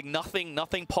there, but like nothing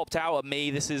popped out at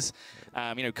me. This is,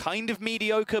 kind of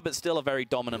mediocre, but still a very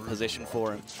dominant position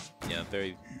for him. Yeah,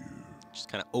 very just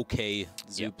kind of okay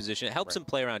Zoo position. It helps him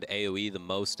play around AoE the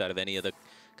most out of any of the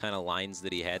kind of lines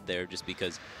that he had there, just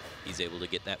because he's able to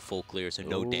get that full clear, so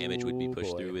no damage would be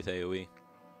pushed through with AoE.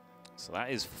 So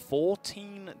that is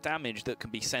 14 damage that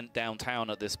can be sent downtown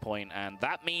at this point, and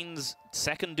that means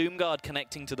second Doomguard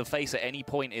connecting to the face at any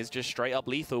point is just straight up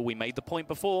lethal. We made the point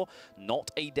before,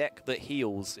 not a deck that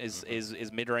heals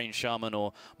is mid-range Shaman,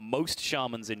 or most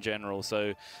Shamans in general.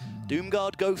 So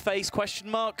Doomguard go face, question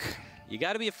mark? You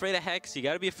got to be afraid of Hex, you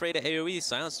got to be afraid of AoE.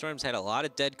 SilentStorm's had a lot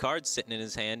of dead cards sitting in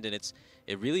his hand, and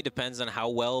it really depends on how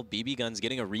well Bbgun's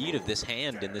getting a read of this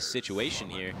hand in this situation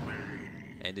here.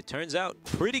 And it turns out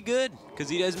pretty good, because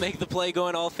he does make the play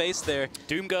going all face there.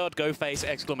 Doomguard, go face,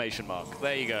 exclamation mark.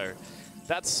 There you go.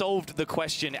 That solved the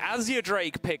question. Azure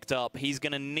Drake picked up. He's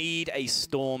going to need a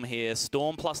Storm here.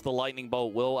 Storm plus the Lightning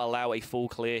Bolt will allow a full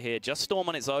clear here. Just Storm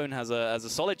on its own has a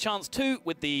solid chance too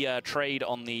with the trade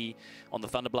on the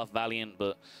Thunderbluff Valiant,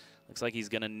 but looks like he's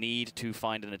going to need to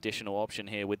find an additional option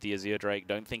here with the Azure Drake.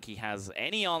 Don't think he has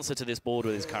any answer to this board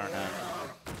with his current hand.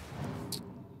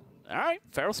 All right,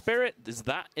 Feral Spirit, is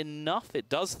that enough? It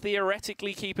does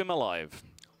theoretically keep him alive.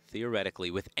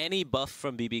 Theoretically, with any buff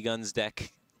from Bbgun's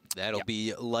deck, that'll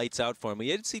be lights out for him. We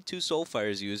did see 2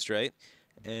 Soulfires used, right?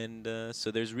 And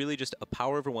so there's really just a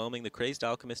power overwhelming. The Crazed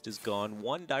Alchemist is gone.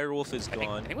 1 Direwolf is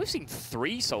gone. I think we've seen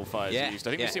 3 Soulfires used.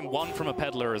 I think we've seen 1 from a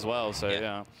Peddler as well, so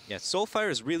yeah. Yeah, Soulfire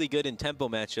is really good in tempo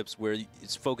matchups where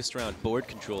it's focused around board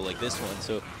control like this one.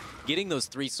 So getting those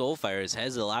 3 Soulfires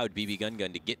has allowed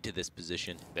Bbgungun to get to this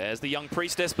position. There's the Young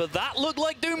Priestess, but that looked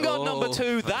like Doomguard number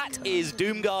 2. That is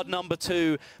Doomguard number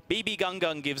 2.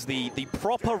 Bbgungun gives the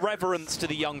proper reverence to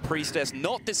the Young Priestess,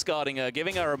 not discarding her,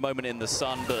 giving her a moment in the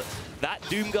sun, but that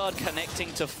Doomguard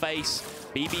connecting to face.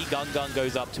 Bbgungun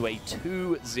goes up to a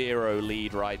 2-0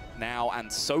 lead right now,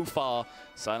 and so far,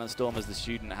 SilentStorm as the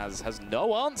student has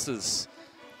no answers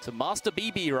to Master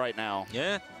BB right now.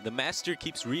 Yeah, the Master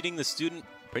keeps reading the student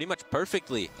pretty much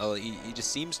perfectly. Oh, he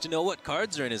just seems to know what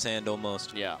cards are in his hand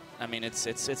almost. Yeah, I mean,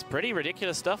 it's pretty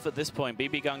ridiculous stuff at this point.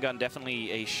 Bbgungun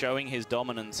definitely showing his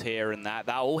dominance here, and that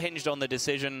all hinged on the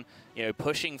decision, you know,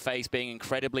 pushing face, being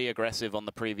incredibly aggressive on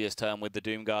the previous turn with the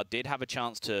Doomguard. Did have a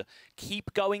chance to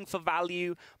keep going for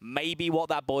value. Maybe what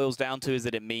that boils down to is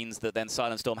that it means that then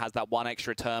SilentStorm has that 1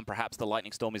 extra turn. Perhaps the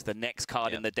Lightning Storm is the next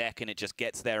card in the deck, and it just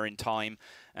gets there in time.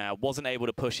 Wasn't able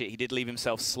to push it. He did leave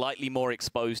himself slightly more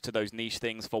exposed to those niche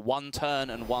things for 1 turn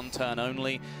and 1 turn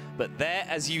only. But there,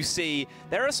 as you see,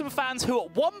 there are some fans who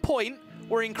at one point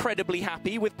were incredibly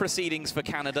happy with proceedings for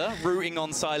Canada, rooting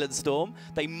on SilentStorm.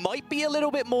 They might be a little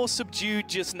bit more subdued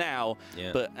just now.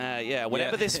 Yeah. But yeah,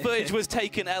 whenever this footage was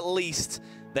taken, at least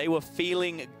they were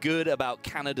feeling good about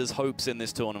Canada's hopes in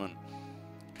this tournament.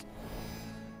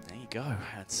 Go.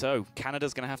 And so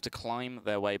Canada's going to have to climb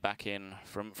their way back in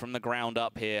from the ground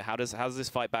up here. How does this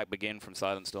fight back begin from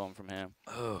SilentStorm from here?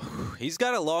 Oh, he's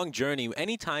got a long journey.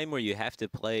 Any time where you have to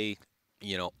play,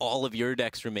 you know, all of your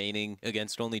decks remaining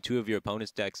against only 2 of your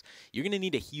opponent's decks, you're going to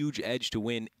need a huge edge to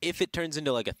win. If it turns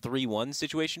into like a 3-1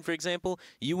 situation, for example,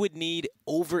 you would need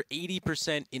over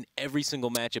 80% in every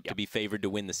single matchup to be favored to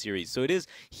win the series. So it is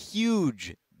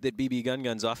huge that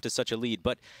Bbgungun's off to such a lead.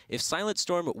 But if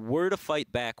SilentStorm were to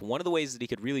fight back, one of the ways that he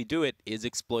could really do it is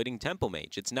exploiting Tempo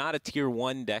Mage. It's not a tier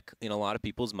 1 deck in a lot of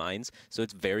people's minds, so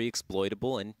it's very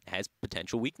exploitable and has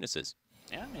potential weaknesses.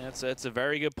 Yeah, I mean, it's a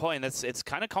very good point. It's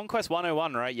kind of Conquest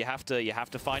 101, right? You have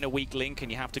to find a weak link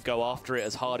and you have to go after it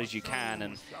as hard as you can.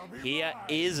 And here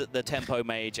is the Tempo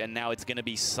Mage, and now it's going to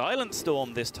be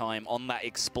SilentStorm this time on that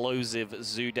explosive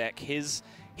Zoo deck. His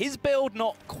build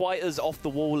not quite as off the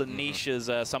wall and niche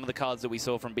as some of the cards that we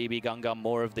saw from Bbgungun,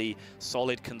 more of the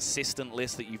solid, consistent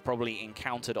list that you've probably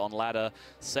encountered on ladder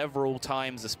several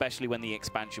times, especially when the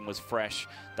expansion was fresh.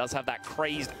 Does have that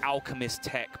Crazed Alchemist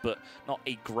tech, but not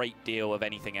a great deal of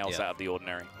anything else out of the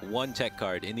ordinary. 1 tech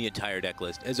card in the entire deck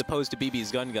list, as opposed to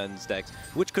Bbgungun's decks,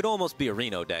 which could almost be a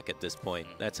Reno deck at this point.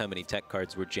 That's how many tech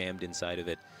cards were jammed inside of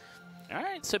it. All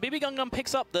right, so Bbgungun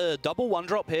picks up the double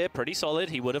 1-drop here, pretty solid.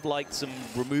 He would have liked some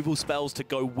removal spells to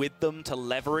go with them to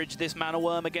leverage this Mana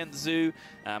Worm against Zoo.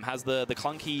 Has the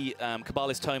clunky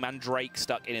Kabbalist Tome and Drake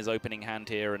stuck in his opening hand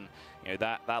here, and you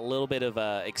know that little bit of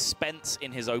expense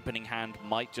in his opening hand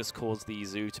might just cause the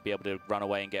Zoo to be able to run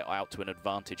away and get out to an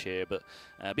advantage here. But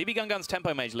Bbgungun's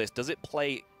Tempo Mage list, does it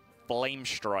play Flame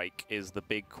Strike is the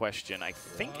big question. I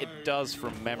think it does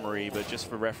from memory, but just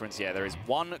for reference, yeah, there is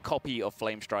 1 copy of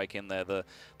Flame Strike in there. The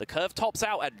curve tops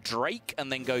out at Drake and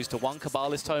then goes to 1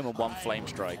 Kabbalist Tome and 1 Flame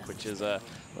Strike, which is a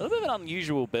little bit of an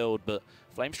unusual build, but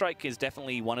Flame Strike is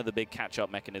definitely one of the big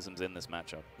catch-up mechanisms in this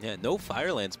matchup. Yeah, no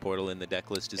Firelands Portal in the deck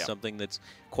list is something that's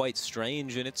quite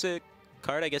strange, and it's a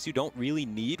card I guess you don't really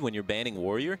need when you're banning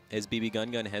Warrior, as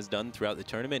Bbgungun has done throughout the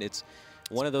tournament. It's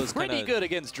one of those pretty good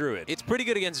against Druid. It's pretty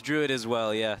good against Druid as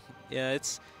well, yeah. Yeah,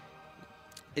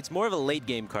 it's more of a late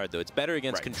game card, though. It's better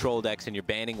against control decks, and you're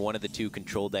banning one of the 2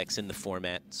 control decks in the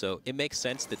format. So it makes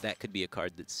sense that that could be a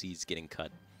card that sees getting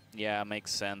cut. Yeah,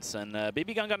 makes sense. And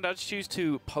Bbgungun does choose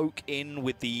to poke in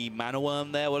with the Mana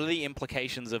Worm there. What are the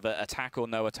implications of attack or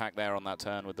no attack there on that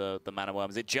turn with the Mana Worm?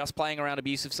 Is it just playing around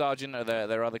Abusive Sergeant? Are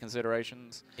there other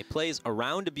considerations? It plays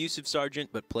around Abusive Sergeant,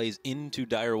 but plays into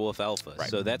Direwolf Alpha. Right.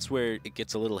 So that's where it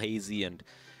gets a little hazy and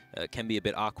can be a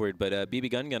bit awkward. But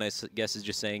Bbgungun, I guess, is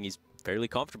just saying he's fairly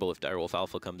comfortable if Direwolf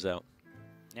Alpha comes out.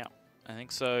 Yeah. I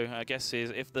think so. I guess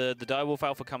if the Direwolf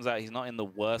Alpha comes out, he's not in the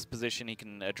worst position. He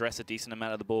can address a decent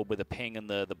amount of the board with a ping and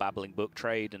the Babbling Book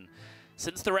trade. And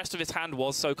since the rest of his hand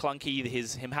was so clunky,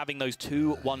 him having those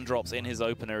 2 1-drops in his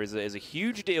opener is a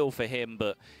huge deal for him.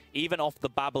 But even off the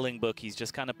Babbling Book, he's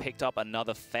just kind of picked up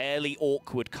another fairly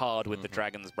awkward card with the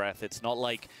Dragon's Breath. It's not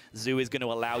like Zoo is going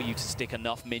to allow you to stick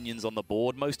enough minions on the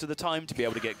board most of the time to be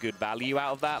able to get good value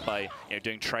out of that by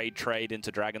doing trade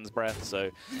into Dragon's Breath. So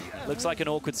looks like an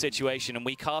awkward situation. And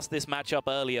we cast this matchup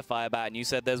earlier, Firebat, and you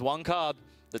said there's one card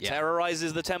that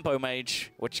terrorizes the Tempo Mage.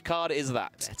 Which card is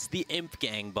that? That's the Imp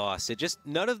Gang boss.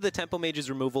 None of the Tempo Mage's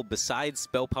removal besides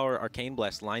Spell Power Arcane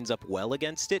Blast lines up well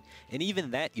against it. And even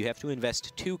that, you have to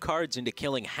invest 2 cards into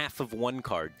killing half of 1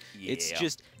 card. Yeah. It's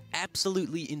just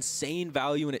absolutely insane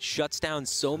value, and it shuts down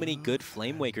so many good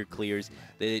Flame Waker clears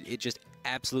that it just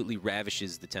absolutely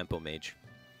ravishes the Tempo Mage.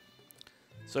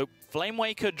 So Flame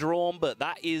Waker drawn, but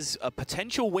that is a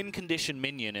potential win condition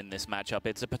minion in this matchup.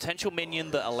 It's a potential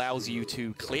minion that allows you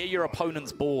to clear your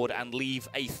opponent's board and leave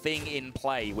a thing in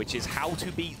play, which is how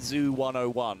to beat Zoo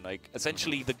 101. Like,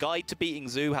 essentially, the guide to beating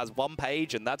Zoo has 1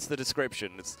 page, and that's the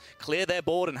description. It's clear their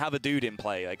board and have a dude in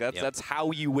play. Like, that's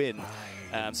how you win.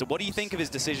 So what do you think of his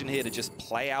decision here to just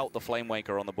play out the Flame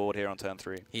Waker on the board here on turn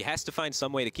 3? He has to find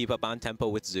some way to keep up on tempo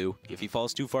with Zoo. If he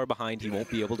falls too far behind, he won't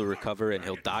be able to recover, and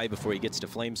he'll die before he gets to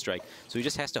Flame Strike. So he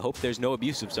just has to hope there's no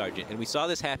Abusive Sergeant. And we saw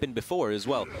this happen before as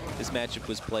well. This matchup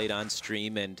was played on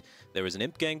stream, and there was an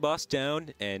Imp Gang boss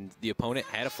down, and the opponent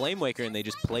had a Flame Waker, and they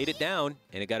just played it down,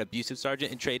 and it got Abusive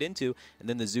Sergeant and trade into, and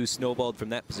then the Zoo snowballed from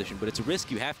that position. But it's a risk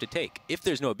you have to take. If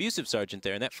there's no Abusive Sergeant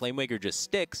there, and that Flame Waker just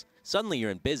sticks, suddenly you're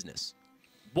in business.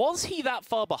 Was he that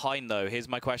far behind, though? Here's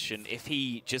my question. If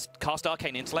he just cast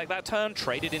Arcane Intellect that turn,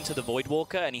 traded into the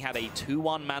Voidwalker, and he had a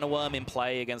 2-1 Mana Worm in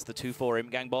play against the 2-4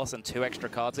 Imp Gang boss and 2 extra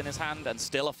cards in his hand, and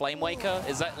still a Flame Waker,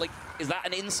 is that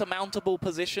an insurmountable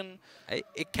position?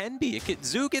 It can be.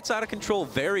 Zoo gets out of control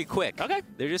very quick. Okay.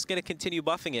 They're just going to continue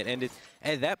buffing it, and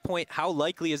at that point, how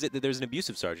likely is it that there's an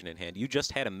Abusive Sergeant in hand? You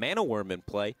just had a Mana Worm in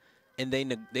play, and they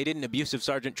didn't Abusive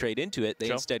Sergeant trade into it.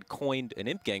 They instead coined an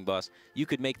Imp Gang boss. You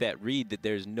could make that read that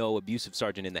there's no Abusive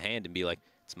Sergeant in the hand and be like,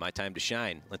 it's my time to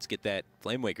shine. Let's get that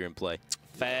Flame Waker in play.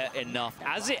 Fair enough.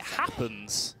 As it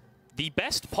happens, the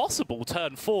best possible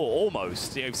turn 4,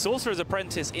 almost. Sorcerer's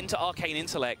Apprentice into Arcane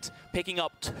Intellect, picking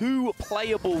up 2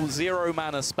 playable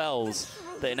 0-mana spells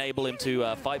that enable him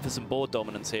to fight for some board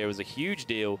dominance here is a huge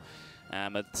deal.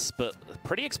 But a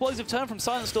pretty explosive turn from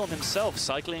SilentStorm himself,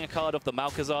 cycling a card off the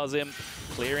Malkazar's Imp,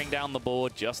 clearing down the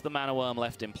board, just the Mana Worm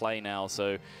left in play now.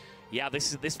 So, yeah,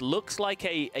 this looks like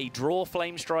a draw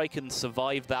Flame Strike and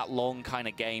survive that long kind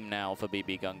of game now for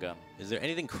Bbgungun. Is there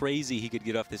anything crazy he could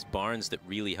get off this Barnes that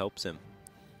really helps him?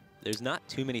 There's not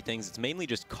too many things. It's mainly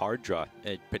just card draw,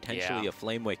 potentially a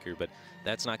Flame Waker, but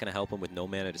that's not going to help him with no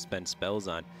mana to spend spells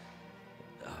on.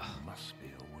 Must be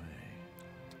a way.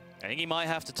 I think he might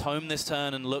have to tome this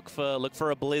turn and look for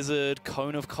a Blizzard,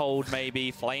 Cone of Cold maybe,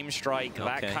 Flame Strike,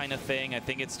 that kind of thing. I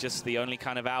think it's just the only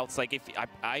kind of outs. Like,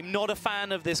 I'm not a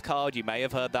fan of this card. You may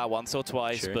have heard that once or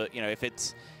twice, but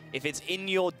if it's in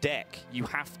your deck, you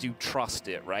have to trust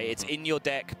it, right? It's in your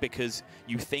deck because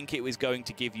you think it was going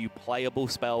to give you playable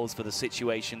spells for the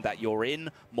situation that you're in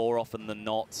more often than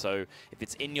not. So if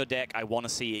it's in your deck, I want to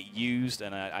see it used,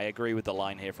 and I agree with the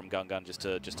line here from Gungun just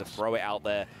to throw it out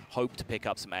there, hope to pick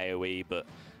up some AoE, but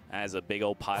as a big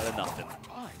old pile of nothing.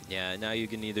 Yeah, now you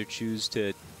can either choose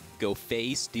to go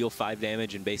face, deal 5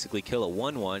 damage, and basically kill a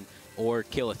 1-1, or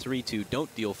kill a 3-2,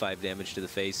 don't deal 5 damage to the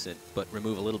face, but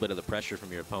remove a little bit of the pressure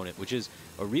from your opponent, which is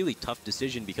a really tough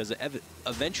decision because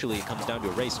eventually it comes down to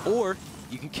a race. Or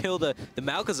you can kill the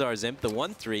Malkazar's Imp, the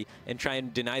 1-3, and try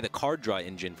and deny the card draw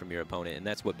engine from your opponent, and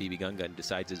that's what Bbgungun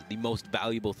decides is the most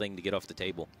valuable thing to get off the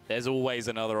table. There's always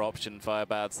another option,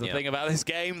 Firebats. The thing about this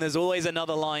game, there's always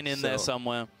another line in there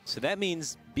somewhere. So that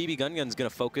means Bbgungun's going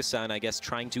to focus on, I guess,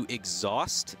 trying to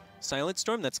exhaust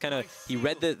SilentStorm. That's kind of, he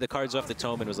read the cards off the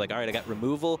tome and was like, all right, I got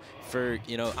removal for,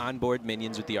 you know, onboard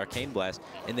minions with the Arcane Blast,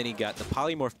 and then he got the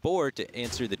Polymorph Boar to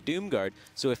answer the Doomguard.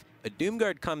 So if a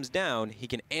Doomguard comes down, he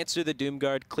can answer the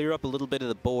Doomguard, clear up a little bit of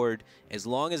the board. As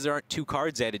long as there aren't 2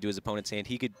 cards added to his opponent's hand,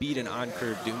 he could beat an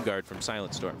on-curve Doomguard from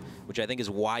SilentStorm, which I think is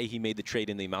why he made the trade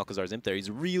in the Malchezaar's Imp there.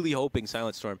 He's really hoping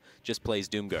SilentStorm just plays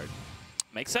Doomguard.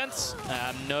 Makes sense.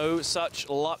 No such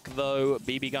luck, though.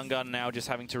 Bbgungun now just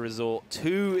having to resort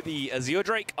to the Azure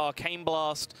Drake Arcane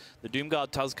Blast. The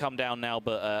Doomguard does come down now,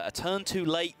 but a turn too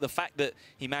late. The fact that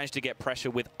he managed to get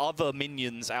pressure with other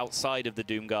minions outside of the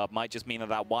Doomguard might just mean that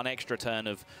that one extra turn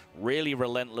of really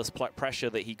relentless pressure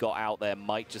that he got out there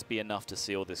might just be enough to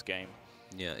seal this game.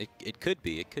 Yeah, it could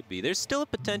be. It could be. There's still a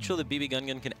potential that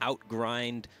Bbgungun can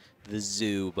outgrind the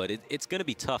Zoo, but it's going to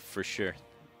be tough for sure.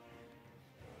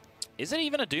 Is it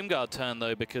even a Doomguard turn,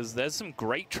 though? Because there's some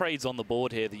great trades on the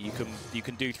board here that you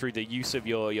can do through the use of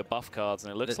your buff cards,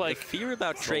 and it looks like the fear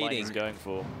about trading going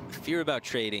for. Fear about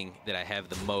trading that I have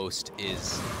the most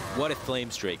is what if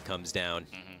Flamestrike comes down?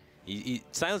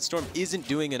 SilentStorm isn't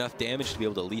doing enough damage to be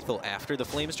able to lethal after the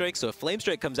Flamestrike, so if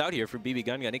Flamestrike comes out here for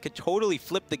Bbgungun, it could totally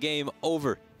flip the game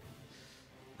over.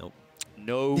 Nope.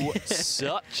 No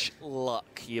such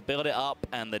luck. You build it up,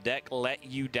 and the deck let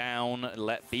you down,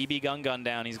 let Bbgungun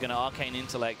down. He's going to Arcane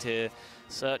Intellect here,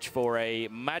 search for a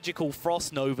magical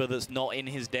Frost Nova that's not in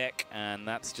his deck, and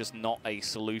that's just not a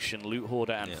solution. Loot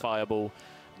Hoarder and Fireball,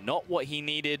 not what he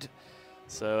needed.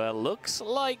 So looks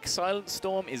like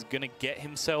SilentStorm is going to get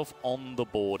himself on the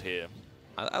board here.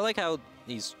 I like how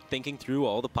he's thinking through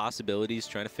all the possibilities,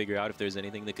 trying to figure out if there's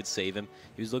anything that could save him.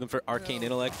 He was looking for Arcane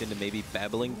Intellect into maybe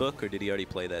Babbling Book, or did he already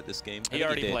play that this game? He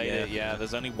already played it, yeah.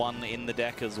 There's only one in the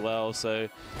deck as well, so...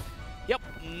 Yep,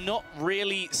 not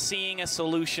really seeing a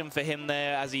solution for him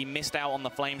there as he missed out on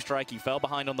the Flamestrike. He fell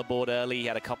behind on the board early. He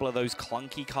had a couple of those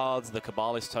clunky cards, the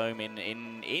Kabbalist Tome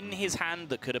in his hand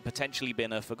that could have potentially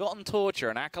been a Forgotten Torch or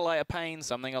an Acolyte of Pain,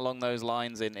 something along those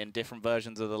lines in different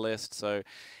versions of the list. So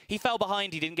he fell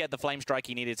behind. He didn't get the Flamestrike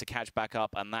he needed to catch back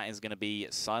up, and that is going to be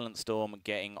SilentStorm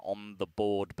getting on the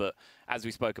board. But as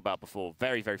we spoke about before,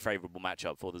 very, very favorable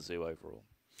matchup for the Zoo overall.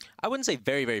 I wouldn't say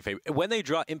very, very favorable. When they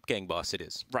draw Imp Gang Boss, it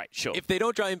is. Right, sure. If they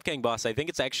don't draw Imp Gang Boss, I think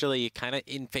it's actually kind of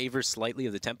in favor slightly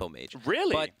of the Tempo Mage.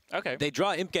 Really? But okay. They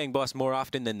draw Imp Gang Boss more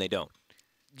often than they don't.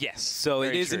 Yes. So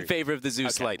it is in favor of the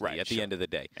Zoo slightly at the end of the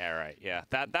day. All right, yeah.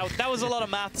 That was a lot of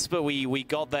maths, but we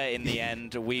got there in the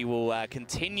end. We will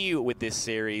continue with this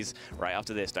series right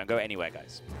after this. Don't go anywhere,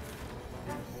 guys.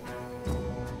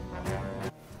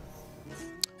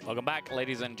 Welcome back,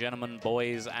 ladies and gentlemen,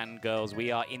 boys and girls.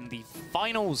 We are in the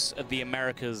finals of the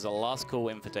America's Last Call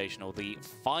Invitational, the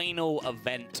final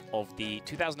event of the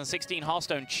 2016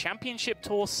 Hearthstone Championship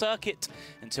Tour circuit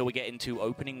until we get into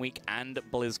opening week and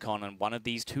BlizzCon. And one of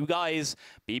these two guys,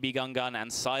 Bbgungun and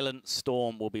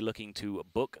SilentStorm, will be looking to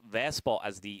book their spot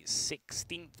as the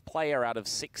 16th player out of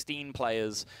 16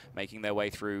 players making their way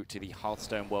through to the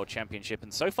Hearthstone World Championship.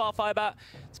 And so far, Firebat,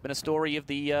 it's been a story of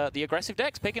the aggressive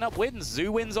decks picking up wins.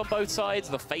 Zoo wins on both sides,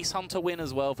 the Face Hunter win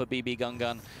as well for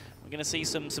Bbgungun. We're going to see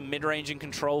some mid-range and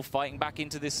control fighting back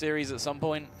into this series at some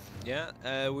point. Yeah,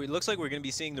 it looks like we're going to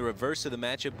be seeing the reverse of the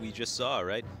matchup we just saw,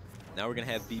 right? Now we're going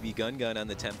to have Bbgungun on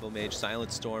the Tempo Mage,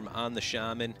 SilentStorm on the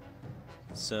Shaman.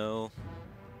 So...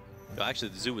 Oh, actually,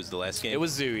 the Zoo was the last game. It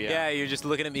was Zoo, yeah. Yeah, you're just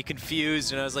looking at me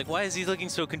confused, and I was like, why is he looking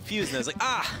so confused? And I was like,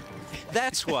 ah,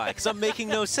 that's why, because I'm making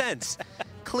no sense.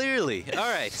 Clearly.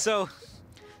 All right, so...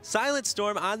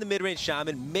 SilentStorm on the mid-range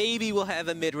Shaman. Maybe we'll have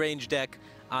a mid-range deck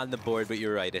on the board, but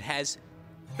you're right. It has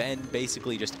been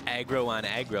basically just aggro on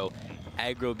aggro.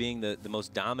 Aggro being the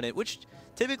most dominant, which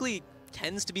typically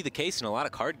tends to be the case in a lot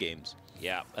of card games.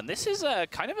 Yeah, and this is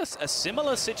kind of a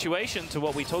similar situation to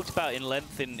what we talked about in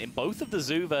length in both of the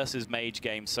Zoo versus Mage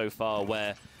games so far,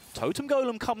 where Totem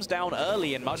Golem comes down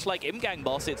early, and much like Imp Gang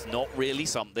Boss, it's not really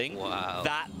something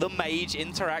that the Mage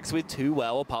interacts with too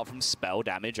well, apart from spell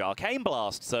damage, Arcane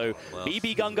Blast. So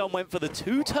Bbgungun went for the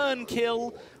 2-turn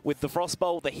kill with the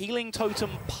Frostbolt, the Healing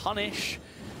Totem punish.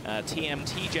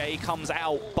 TMTJ comes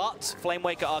out, but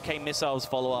Flamewaker Arcane Missiles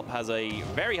follow-up has a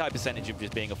very high percentage of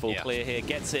just being a full clear here.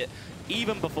 Gets it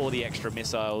even before the extra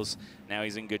missiles. Now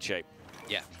he's in good shape.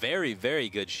 Yeah, very, very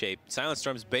good shape.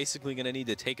 SilentStorm's basically going to need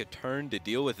to take a turn to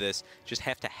deal with this. Just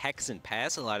have to hex and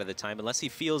pass a lot of the time, unless he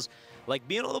feels like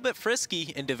being a little bit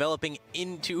frisky and developing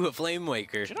into a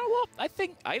Flamewaker. Do you know what? I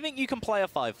think you can play a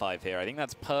 5/5 here. I think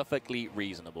that's perfectly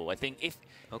reasonable. I think if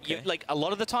like a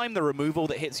lot of the time the removal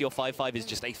that hits your 5/5 is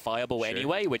just a fireball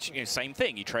anyway, which same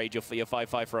thing. You trade your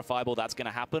 5/5 for a fireball, that's going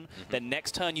to happen. Then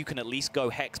next turn you can at least go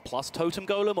Hex plus Totem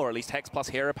Golem, or at least Hex plus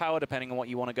Hero Power, depending on what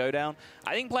you want to go down.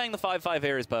 I think playing the 5/5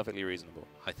 here is perfectly reasonable.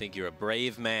 I think you're a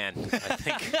brave man.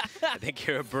 I think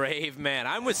you're a brave man.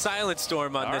 I'm with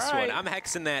SilentStorm on this one. I'm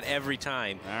hexing that every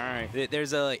time. All right.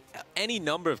 There's any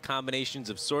number of combinations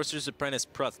of Sorcerer's Apprentice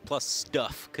plus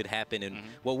stuff could happen, and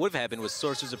what would have happened was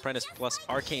Sorcerer's Apprentice plus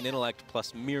Arcane Intellect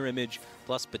plus Mirror Image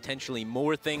plus potentially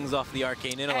more things off the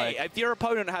Arcane Intellect. Hey, if your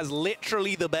opponent has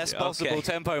literally the best possible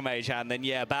Tempo Mage hand, then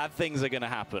yeah, bad things are going to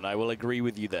happen. I will agree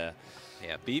with you there.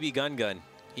 Yeah, Bbgungun.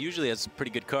 He usually has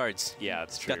pretty good cards. Yeah,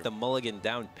 that's true. Got the mulligan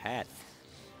down pat.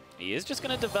 He is just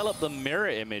going to develop the Mirror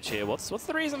Image here. What's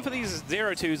the reason for these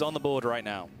 0/2s on the board right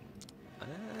now?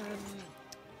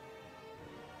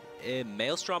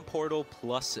 Maelstrom Portal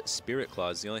plus Spirit Claw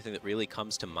is the only thing that really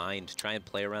comes to mind. Try and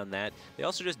play around that. They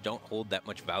also just don't hold that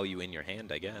much value in your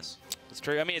hand, I guess. It's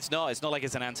true. I mean, it's not like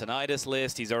it's an Antonidas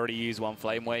list. He's already used one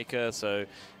Flame Waker, so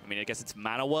I mean, I guess it's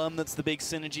Mana Worm that's the big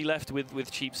synergy left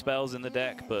with cheap spells in the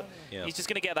deck. But he's just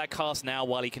going to get that cast now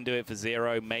while he can do it for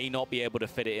 0. May not be able to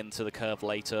fit it into the curve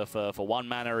later for 1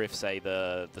 mana if, say,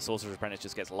 the Sorcerer's Apprentice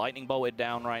just gets Lightning Bolted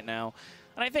down right now.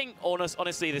 And I think,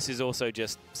 honestly, this is also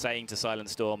just saying to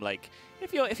SilentStorm, like,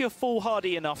 if you're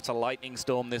foolhardy enough to Lightning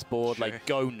Storm this board, like,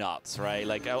 go nuts, right?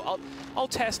 Like, I'll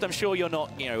test. I'm sure you're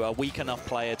not, a weak enough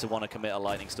player to want to commit a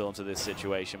Lightning Storm to this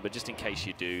situation, but just in case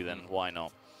you do, then why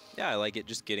not? Yeah, I like it.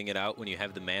 Just getting it out when you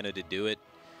have the mana to do it.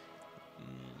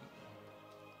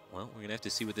 Well, we're gonna have to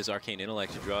see what this Arcane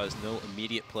Intellect draws. No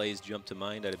immediate plays jump to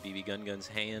mind out of Bbgungun's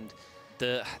hand.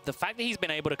 The fact that he's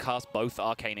been able to cast both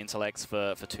Arcane Intellects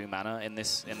for 2 mana in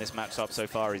this matchup so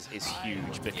far is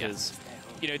huge, because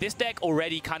this deck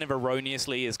already kind of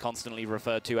erroneously is constantly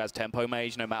referred to as Tempo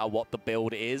Mage no matter what the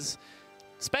build is.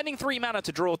 Spending 3 mana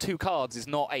to draw 2 cards is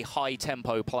not a high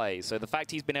tempo play, so the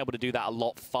fact he's been able to do that a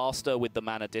lot faster with the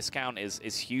mana discount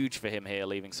is huge for him here,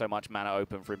 leaving so much mana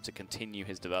open for him to continue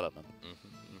his development.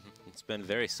 It's been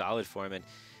very solid for him, and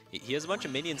he has a bunch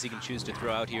of minions he can choose to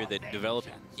throw out here that develop,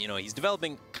 he's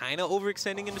developing kind of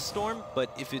overextending into Storm,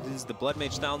 but if it is the Blood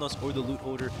Mage Thalnos or the Loot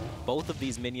Holder, both of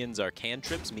these minions are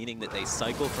cantrips, meaning that they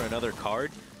cycle for another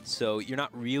card, so you're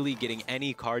not really getting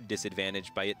any card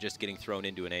disadvantage by it just getting thrown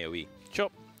into an AoE. Sure.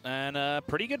 And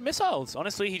pretty good missiles.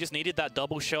 Honestly, he just needed that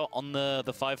double shot on the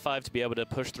 5/5 to be able to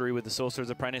push through with the Sorcerer's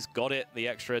Apprentice. Got it. The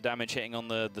extra damage hitting on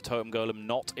the Totem Golem,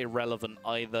 not irrelevant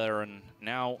either. And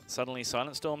now, suddenly,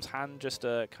 SilentStorm's hand just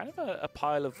kind of a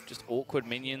pile of just awkward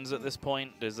minions at this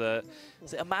point. Is it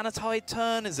a Mana Tide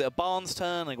turn? Is it a Barnes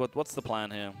turn? Like, what's the plan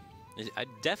here? I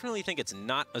definitely think it's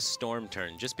not a Storm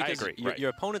turn, just because your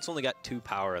opponent's only got 2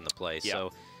 power on the play. Yeah.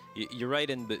 So you're right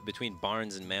in between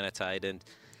Barnes and Mana Tide, and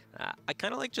I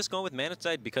kind of like just going with Mana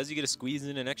Tide because you get to squeeze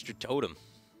in an extra totem.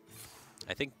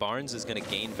 I think Barnes is going to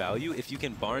gain value. If you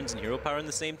can Barnes and Hero Power in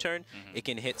the same turn, it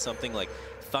can hit something like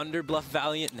Thunder Bluff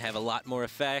Valiant and have a lot more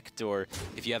effect, or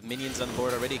if you have minions on the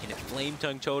board already, you can hit Flame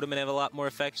Tongue Totem and have a lot more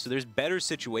effect. So there's better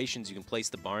situations you can place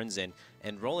the Barnes in,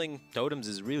 and rolling totems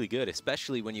is really good,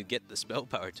 especially when you get the Spell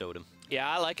Power Totem. Yeah,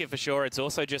 I like it for sure. It's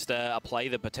also just a play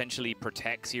that potentially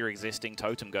protects your existing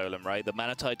Totem Golem, right? The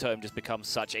Mana Tide Totem just becomes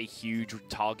such a huge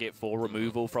target for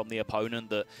removal from the opponent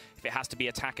that if it has to be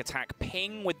attack,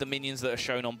 ping with the minions that are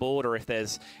shown on board, or if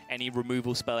there's any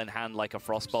removal spell in hand like a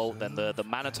Frostbolt, then the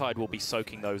Mana Tide will be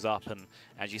soaking those up. And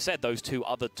as you said, those 2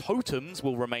 other totems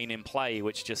will remain in play,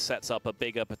 which just sets up a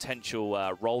bigger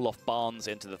potential roll-off Barnes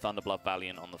into the Thunderbluff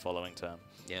Valiant on the following turn.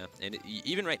 Yeah, and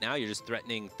even right now, you're just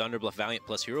threatening Thunderbluff Valiant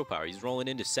plus Hero Power. He's rolling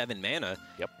into 7 mana,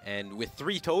 and with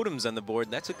 3 totems on the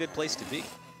board, that's a good place to be.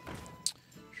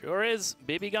 Sure is.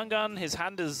 Bbgungun, his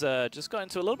hand has just got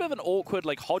into a little bit of an awkward,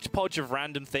 like, hodgepodge of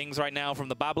random things right now, from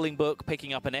the Babbling Book,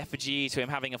 picking up an effigy, to him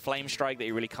having a Flame Strike that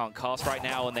he really can't cast right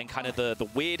now, and then kind of the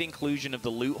weird inclusion of the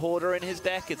Loot Hoarder in his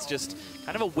deck. It's just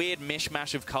kind of a weird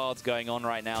mishmash of cards going on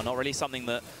right now, not really something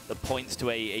that points to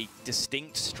a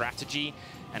distinct strategy,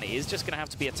 and it is just going to have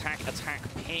to be attack,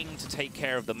 ping to take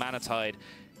care of the Mana Tide.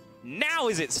 Now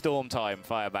is it Storm time,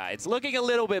 Firebat. It's looking a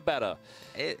little bit better.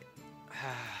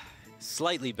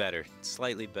 Slightly better.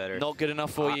 Slightly better. Not good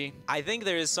enough for you? I think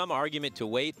there is some argument to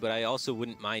wait, but I also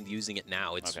wouldn't mind using it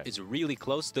now. It's really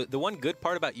close. The one good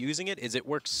part about using it is it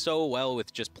works so well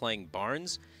with just playing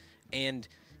Barnes, and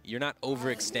you're not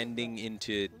overextending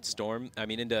into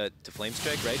into Flame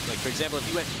Strike, right? Like, for example, if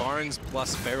you went Barnes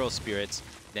plus Feral Spirits,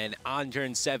 then on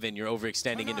turn 7, you're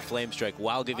overextending into Flame Strike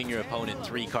while giving your opponent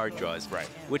 3 card draws,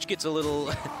 which gets a little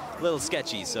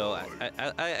sketchy. So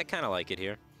I kind of like it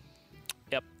here.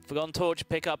 Forgotten Torch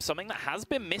pick up something that has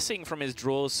been missing from his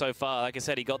draws so far. Like I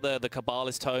said, he got the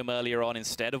Kabbalist Tome earlier on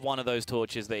instead of one of those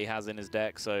torches that he has in his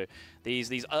deck. So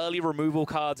these early removal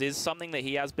cards is something that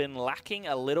he has been lacking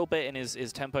a little bit in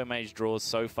his Tempo Mage draws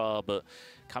so far. But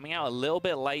coming out a little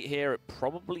bit late here, it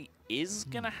probably is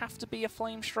going to have to be a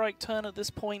Flame Strike turn at this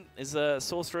point. Is a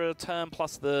Sorcerer turn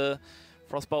plus the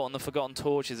Frostbolt and the Forgotten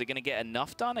Torch, is it going to get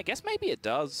enough done? I guess maybe it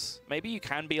does. Maybe you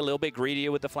can be a little bit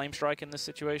greedier with the Flame Strike in this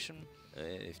situation.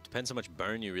 It depends how much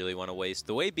burn you really want to waste.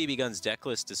 The way Bbgun's deck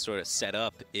list is sort of set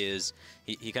up is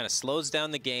he kind of slows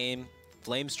down the game,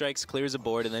 Flame Strikes, clears a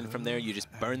board, and then from there you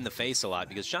just burn the face a lot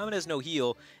because Shaman has no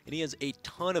heal, and he has a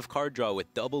ton of card draw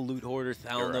with double Loot Hoarder,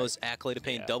 Thalnos, Acolyte of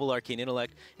Pain, double Arcane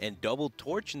Intellect, and double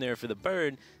Torch in there for the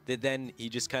burn, that then he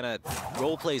just kind of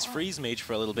role-plays Freeze Mage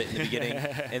for a little bit in the beginning,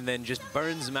 and then just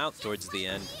burns him out towards the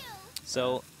end.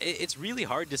 So it's really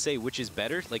hard to say which is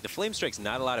better. Like, the Flame Strike's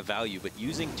not a lot of value, but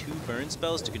using 2 burn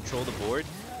spells to control the board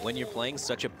when you're playing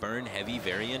such a burn-heavy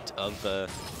variant of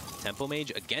Tempo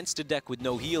Mage against a deck with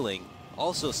no healing,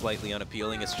 also slightly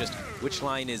unappealing. It's just which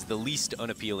line is the least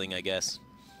unappealing, I guess.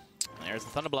 There's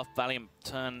the Thunderbluff Valiant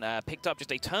turn picked up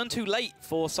just a turn too late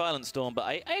for SilentStorm, but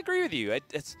I agree with you.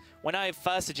 It's when I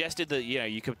first suggested that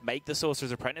you could make the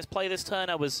Sorcerer's Apprentice play this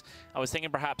turn, I was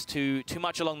thinking perhaps too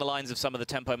much along the lines of some of the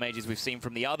Tempo Mages we've seen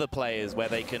from the other players, where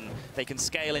they can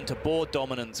scale into board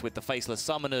dominance with the Faceless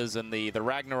Summoners and the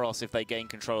Ragnaros if they gain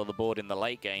control of the board in the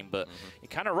late game. But you're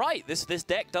kind of right. This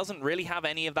deck doesn't really have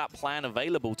any of that plan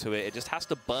available to it. It just has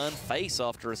to burn face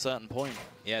after a certain point.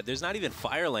 Yeah, there's not even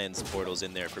Firelands portals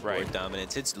in there for board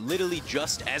dominance. It's literally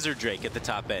just Azure Drake at the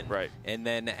top end. Right. And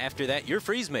then after that, you're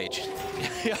Freeze Mage.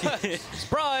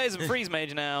 Surprise! And Freeze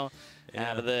Mage now.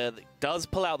 But does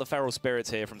pull out the Feral Spirits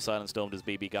here from SilentStorm, does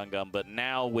Bbgungun, but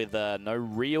now with no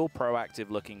real proactive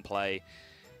looking play.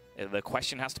 The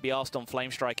question has to be asked on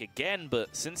Flame Strike again,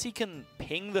 but since he can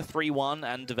ping the 3-1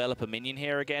 and develop a minion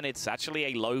here again, it's actually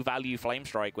a low-value Flame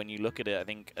Strike when you look at it. I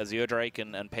think Azure Drake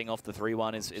and ping off the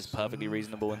 3-1 is perfectly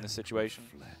reasonable in this situation.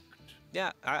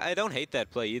 Yeah, I don't hate that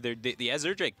play either. The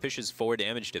Azure Drake pushes 4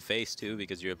 damage to face, too,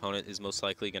 because your opponent is most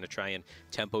likely going to try and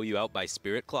tempo you out by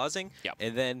Spirit Clawsing. Yep.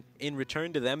 And then, in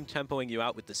return to them tempoing you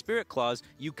out with the Spirit Claws,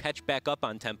 you catch back up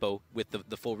on tempo with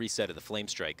the full reset of the Flame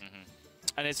Strike.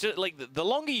 And it's just like the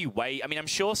longer you wait, I mean, I'm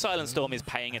sure SilentStorm is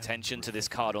paying attention to this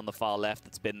card on the far left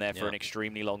that's been there for an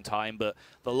extremely long time. But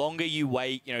the longer you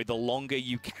wait, the longer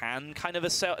you can kind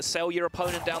of sell your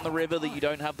opponent down the river that you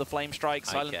don't have the Flame Strike.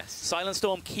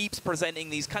 SilentStorm keeps presenting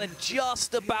these kind of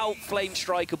just about Flame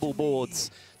Strikeable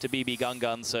boards to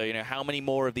Bbgungun. So, how many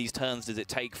more of these turns does it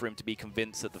take for him to be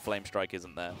convinced that the Flame Strike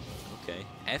isn't there? Okay.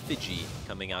 Effigy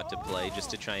coming out to play just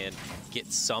to try and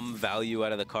get some value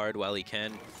out of the card while he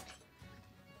can.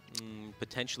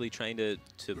 Potentially trying to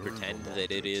pretend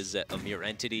that it is a mere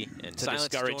entity, and to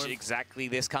discourage exactly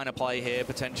this kind of play here,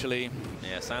 potentially.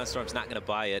 Yeah, SilentStorm's not going to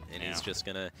buy it, and he's just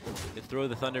going to throw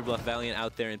the Thunderbluff Valiant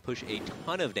out there and push a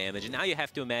ton of damage. And now you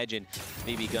have to imagine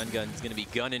Bbgungun's going to be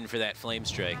gunning for that Flame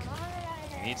Strike.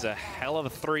 He needs a hell of a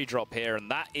 3-drop here,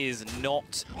 and that is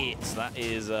not it. That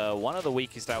is one of the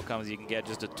weakest outcomes you can get,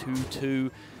 just a 2-2,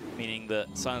 meaning that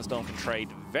SilentStorm can trade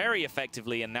very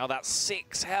effectively, and now that's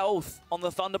 6 health on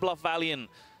the Thunderbluff Valiant.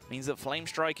 Means that Flame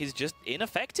Strike is just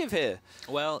ineffective here.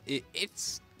 Well,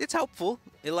 it's helpful.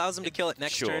 It allows him to kill it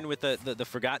next turn with the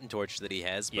Forgotten Torch that he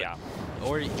has. But,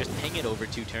 or just ping it over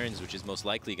 2 turns, which is most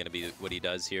likely going to be what he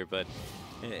does here. But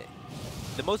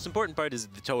the most important part is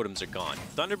the totems are gone.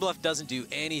 Thunderbluff doesn't do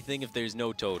anything if there's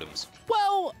no totems.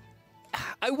 Well,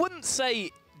 I wouldn't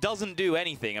say doesn't do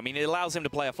anything. I mean, it allows him to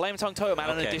play a Flame Tongue totem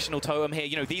and an additional totem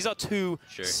here. These are 2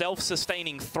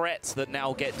 self-sustaining threats that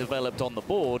now get developed on the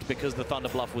board because the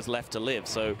Thunderbluff was left to live.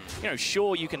 So,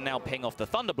 sure, you can now ping off the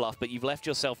Thunderbluff, but you've left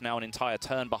yourself now an entire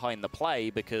turn behind the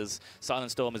play because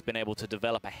SilentStorm has been able to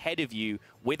develop ahead of you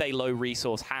with a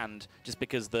low-resource hand just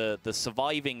because the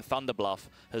surviving Thunderbluff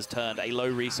has turned a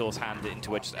low-resource hand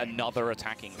into just another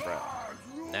attacking threat.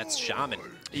 That's Shaman.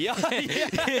 Yeah.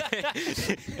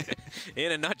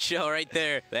 In a nutshell right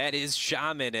there, that is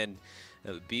Shaman, and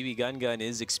Bbgungun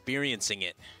is experiencing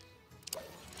it.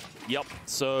 Yep,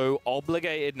 so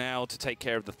obligated now to take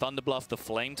care of the Thunderbluff, the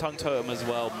Flame Tongue Totem as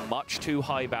well. Much too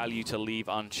high value to leave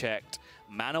unchecked.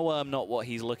 Mana Worm not what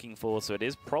he's looking for, so it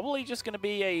is probably just going to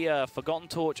be a Forgotten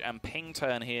Torch and Ping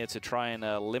turn here to try and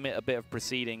limit a bit of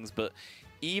proceedings, but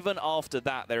even after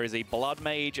that, there is a Blood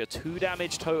Mage, a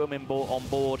 2-damage totem on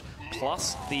board,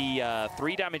 plus the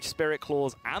 3-damage Spirit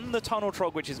Claws and the Tunnel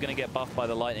Trog, which is going to get buffed by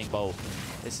the Lightning Bolt.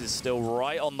 This is still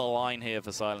right on the line here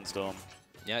for SilentStorm.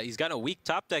 Yeah, he's got a weak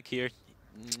top deck here.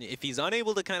 if he's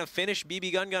unable to kind of finish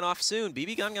Bbgungun off soon,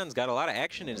 Bbgungun's got a lot of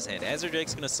action in his hand. Azure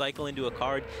Drake's going to cycle into a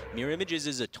card. Mirror Images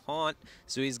is a taunt,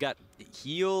 so he's got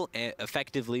heal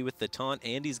effectively with the taunt,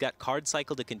 and he's got card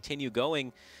cycle to continue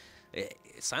going.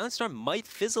 SilentStorm might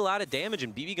fizzle out of damage,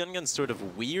 and Bbgungun's sort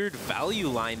of weird value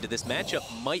line to this matchup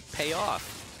might pay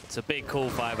off. It's a big call,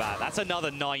 Firebat. That's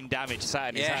another 9 damage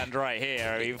sat in his hand right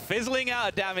here. I mean, fizzling out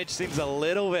of damage seems a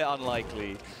little bit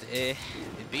unlikely.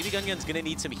 Bbgungun's going to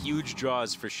need some huge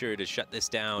draws for sure to shut this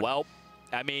down. Well,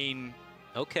 I mean...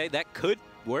 Okay, that could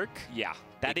work. Yeah,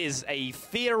 that is a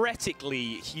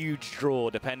theoretically huge draw,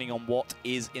 depending on what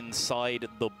is inside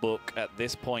the book at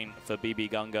this point for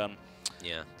Bbgungun.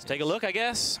 Yeah. Let's take a look, I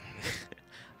guess.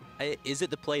 Is it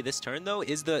the play this turn, though?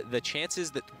 Is the chances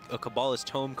that a Kabbalist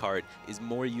Tome card is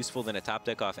more useful than a top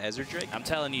deck off Azure Drake? I'm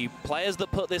telling you, players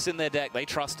that put this in their deck, they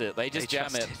trust it. They just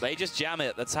jam it. They just jam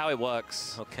it. That's how it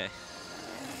works. Okay.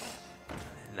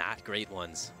 Not great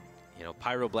ones. You know,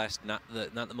 Pyroblast, not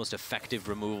the most effective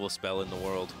removal spell in the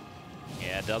world.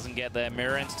 Yeah, it doesn't get there.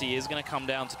 Mirror Entity is going to come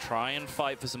down to try and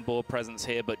fight for some board presence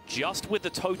here, but just with the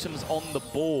totems on the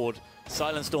board,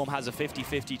 SilentStorm has a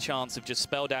 50-50 chance of just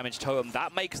spell damage totem.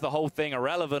 That makes the whole thing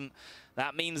irrelevant.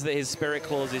 That means that his Spirit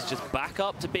Claws is just back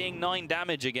up to being 9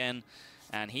 damage again,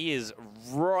 and he is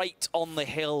right on the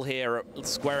hill here,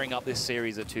 squaring up this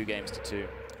series at 2-2.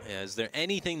 Yeah, is there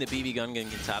anything that Bbgungun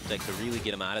can top deck to really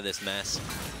get him out of this mess?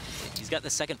 He's got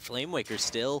the second Flamewaker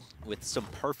still, with some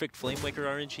perfect Flamewaker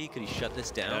RNG. Could he shut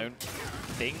this down? I don't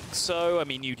think so. I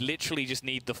mean, you literally just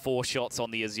need the 4 shots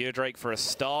on the Azure Drake for a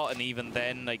start, and even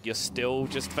then, like, you're still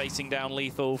just facing down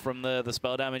lethal from the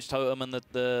spell damage totem and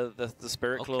the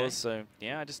Spirit Claws. So,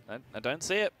 yeah, I don't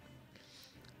see it.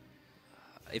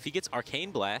 If he gets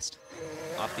Arcane Blast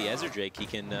off the Azure Drake, he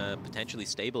can potentially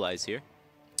stabilize here.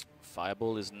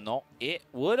 Fireball is not it.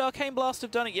 Would Arcane Blast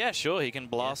have done it? Yeah, sure. He can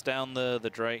blast down the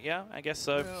Drake. Yeah, I guess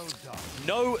so.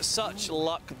 No such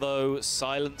luck, though.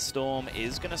 SilentStorm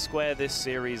is going to square this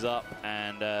series up.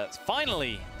 And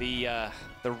finally, the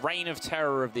reign of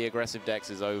terror of the aggressive decks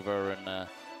is over. And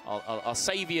our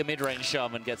savior mid-range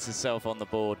shaman gets himself on the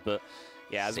board. But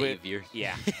yeah, as savior.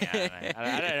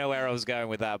 I don't know where I was going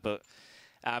with that, but...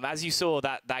 as you saw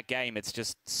that game, it's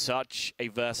just such a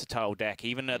versatile deck.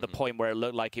 Even at the point where it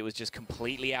looked like it was just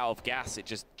completely out of gas, it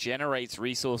just generates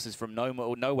resources from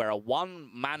nowhere. A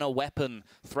 1-mana weapon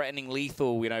threatening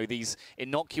lethal, you know, these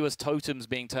innocuous totems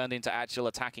being turned into actual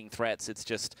attacking threats. It's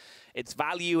just, its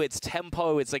value, its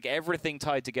tempo, it's like everything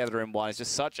tied together in one. It's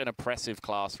just such an oppressive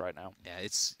class right now. Yeah,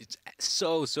 it's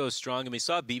so strong. And we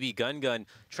saw Bbgungun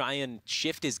try and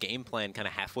shift his game plan kind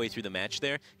of halfway through the match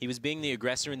there. He was being the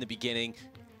aggressor in the beginning,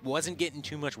 wasn't getting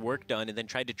too much work done, and then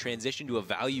tried to transition to a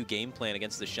value game plan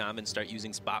against the Shaman, start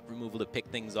using spot removal to pick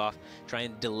things off, try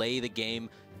and delay the game,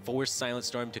 force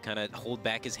SilentStorm to kind of hold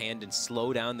back his hand and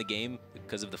slow down the game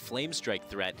because of the Flame Strike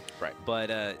threat. Right.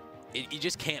 But he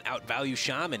just can't outvalue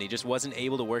Shaman. He just wasn't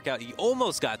able to work out. He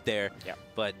almost got there,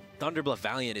 but Thunderbluff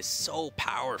Valiant is so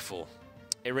powerful.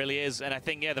 It really is, and I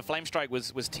think, yeah, the Flame Strike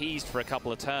was teased for a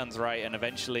couple of turns, right, and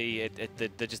eventually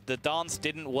the dance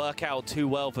didn't work out too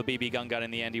well for Bbgungun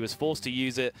in the end. He was forced to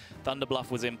use it.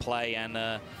 Thunderbluff was in play, and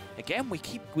again, we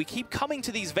keep coming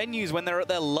to these venues when they're at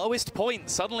their lowest point.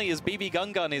 Suddenly, as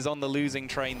Bbgungun is on the losing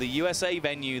train, the USA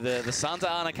venue, the Santa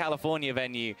Ana, California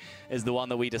venue, is the one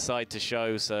that we decide to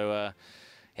show. So,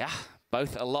 yeah.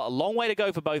 A long way to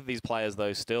go for both of these players,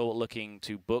 though. Still looking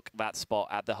to book that spot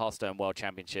at the Hearthstone World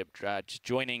Championship, just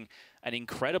joining an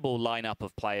incredible lineup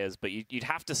of players. But you'd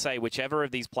have to say whichever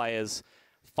of these players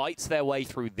fights their way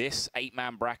through this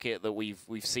 8-man bracket that we've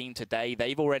seen today,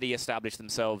 they've already established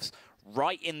themselves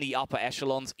right in the upper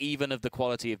echelons, even of the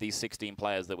quality of these 16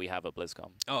 players that we have at BlizzCon.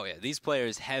 Oh, yeah. These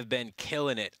players have been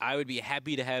killing it. I would be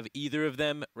happy to have either of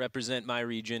them represent my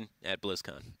region at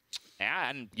BlizzCon.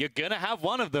 Yeah, and you're going to have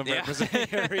one of them representing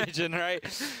your region, right?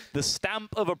 The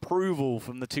stamp of approval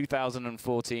from the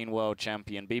 2014 World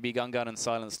Champion. Bbgungun and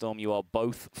SilentStorm, you are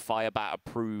both Firebat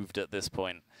approved at this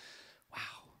point. Wow.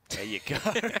 There you go.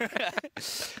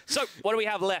 So, what do we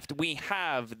have left? We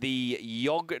have the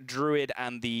Yogg Druid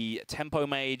and the Tempo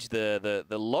Mage, the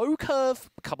low-curve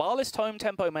Kabbalist Tome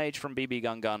Tempo Mage from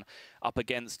Bbgungun up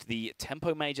against the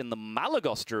Tempo Mage and the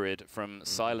Malagos Druid from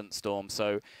SilentStorm.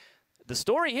 So, the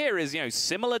story here is,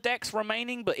 similar decks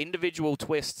remaining, but individual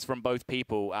twists from both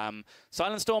people.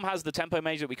 SilentStorm has the tempo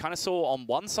mage that we kind of saw on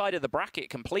one side of the bracket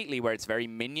completely, where it's very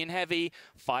minion heavy.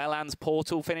 Firelands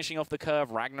Portal finishing off the curve,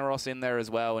 Ragnaros in there as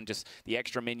well, and just the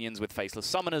extra minions with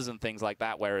Faceless Summoners and things like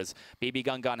that. Whereas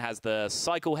Bbgungun has the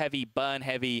cycle heavy, burn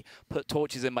heavy, put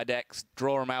torches in my decks,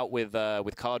 draw them out with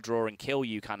card draw and kill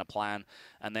you kind of plan.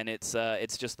 And then it's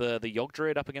just the Yogg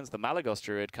Druid up against the Malagos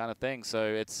Druid kind of thing. So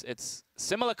it's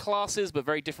similar classes, but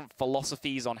very different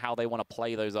philosophies on how they want to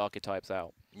play those archetypes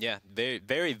out. Yeah, very,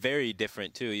 very, very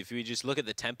different, too. If we just look at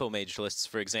the Tempo Mage lists,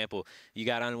 for example, you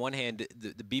got on one hand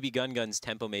the Bbgungun's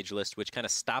Tempo Mage list, which kind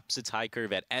of stops its high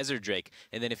curve at Ezredrake.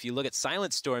 And then if you look at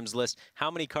SilentStorm's list, how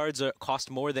many cards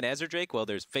cost more than Ezredrake? Well,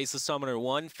 there's Faceless Summoner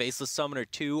 1, Faceless Summoner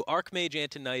 2, Archmage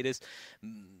Antonidas,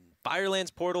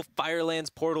 Firelands Portal,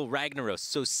 Ragnaros.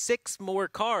 So 6 more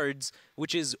cards,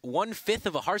 which is 1/5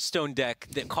 of a Hearthstone deck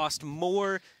that cost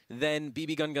more than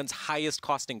Bbgungun's highest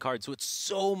costing card. So it's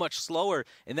so much slower,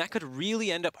 and that could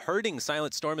really end up hurting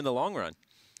SilentStorm in the long run.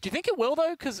 Do you think it will,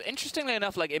 though? Because interestingly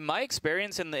enough, like in my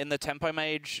experience in the Tempo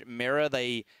Mage mirror,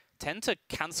 they tend to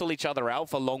cancel each other out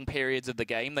for long periods of the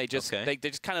game. They just they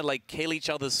just kind of like kill each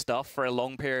other's stuff for a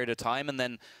long period of time, and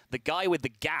then the guy with the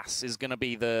gas is going to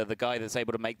be the guy that's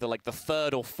able to make the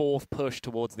 3rd or 4th push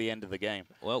towards the end of the game.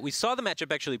 Well, we saw the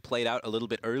matchup actually played out a little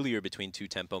bit earlier between 2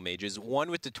 Tempo Mages, one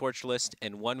with the Torch list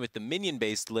and one with the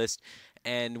minion-based list.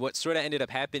 And what sort of ended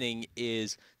up happening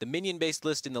is the minion-based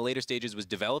list in the later stages was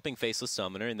developing Faceless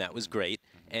Summoner, and that was great.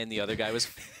 And the other guy was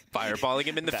fireballing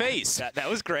him in the face. That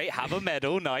was great. Have a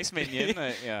medal. Nice minion.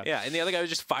 Yeah. Yeah, and the other guy was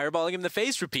just fireballing him in the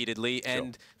face repeatedly.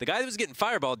 And the guy that was getting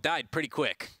fireballed died pretty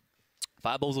quick.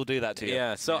 Fireballs will do that to you.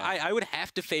 Yeah, so I would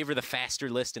have to favor the faster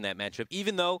list in that matchup,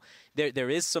 even though there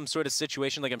is some sort of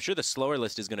situation, like I'm sure the slower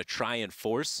list is going to try and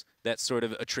force that sort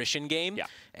of attrition game,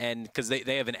 and because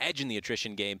they have an edge in the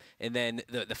attrition game, and then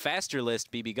the faster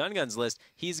list, Bbgungun's list,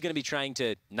 he's going to be trying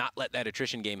to not let that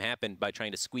attrition game happen by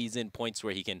trying to squeeze in points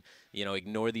where he can,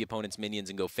 ignore the opponent's minions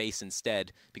and go face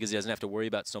instead, because he doesn't have to worry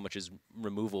about so much as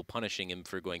removal punishing him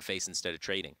for going face instead of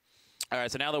trading. All right,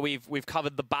 so now that we've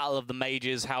covered the battle of the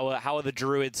mages, how are the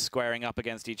druids squaring up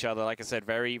against each other? Like I said,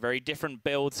 very, very different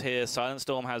builds here.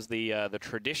 SilentStorm has the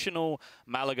traditional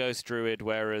Malagos druid,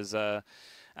 whereas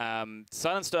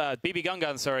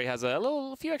Bbgungun, sorry, has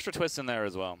a few extra twists in there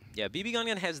as well. Yeah,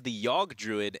 Bbgungun has the Yogg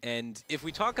druid, and if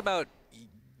we talk about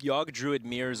Yogg druid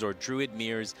mirrors or druid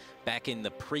mirrors back in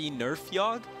the pre-nerf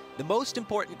Yogg, the most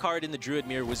important card in the druid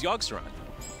mirror was Yogg-Saron.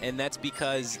 And that's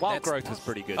because Wild Growth was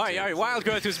pretty good. All right, Wild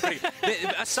Growth was pretty good.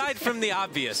 Aside from the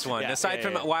obvious one,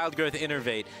 from Wild Growth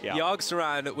Innervate,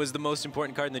 Yogg-Saron was the most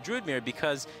important card in the Druid Mirror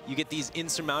because you get these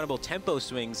insurmountable tempo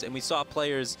swings, and we saw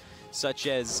players such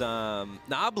as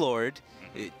Noblord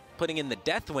putting in the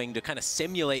Deathwing to kind of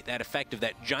simulate that effect of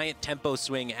that giant tempo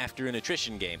swing after an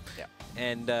attrition game. Yeah.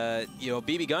 And,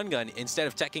 Bbgungun, instead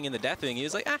of teching in the Deathwing, he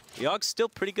was like, Yogg's still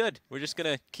pretty good. We're just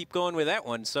going to keep going with that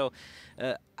one. So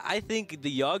I think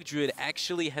the Yogg Druid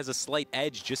actually has a slight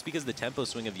edge just because the tempo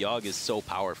swing of Yogg is so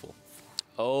powerful.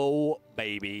 Oh,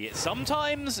 baby.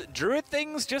 Sometimes Druid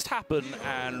things just happen,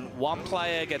 and one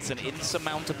player gets an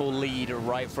insurmountable lead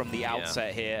right from the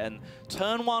outset here. And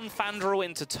turn 1 Fandral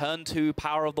into turn 2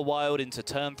 Power of the Wild into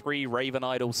turn 3 Raven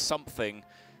Idol something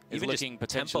is even looking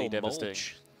potentially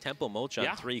devastating. Tempo Mulch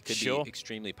on 3 could be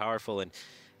extremely powerful. And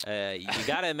you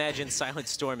got to imagine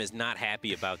SilentStorm is not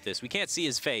happy about this. We can't see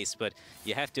his face, but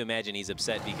you have to imagine he's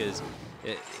upset because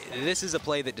this is a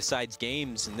play that decides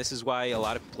games, and this is why a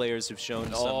lot of players have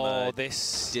shown some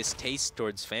distaste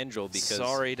towards Fandral. Because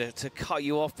sorry to cut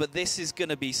you off, but this is going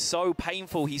to be so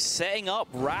painful. He's setting up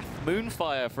Wrath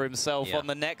Moonfire for himself on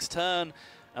the next turn.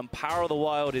 And Power of the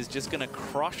Wild is just going to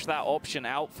crush that option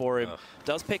out for him.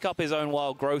 Does pick up his own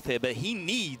Wild Growth here, but he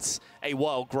needs a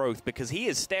Wild Growth because he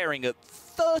is staring at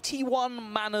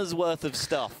 31 mana's worth of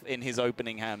stuff in his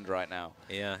opening hand right now.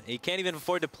 Yeah, he can't even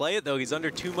afford to play it, though. He's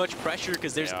under too much pressure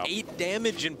because there's 8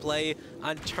 damage in play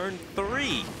on turn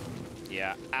 3.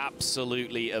 Yeah,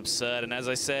 absolutely absurd. And as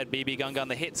I said, Bbgungun,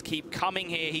 the hits keep coming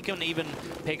here. He can even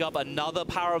pick up another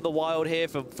Power of the Wild here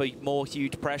for more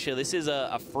huge pressure. This is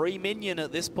a free minion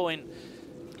at this point.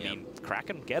 I mean,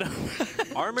 Kraken, get him.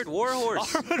 Armored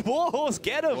Warhorse. Armored Warhorse,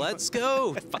 get him. Let's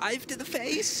go. 5 to the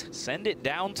face. Send it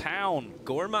downtown.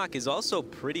 Gormok is also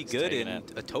pretty good in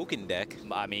a token deck.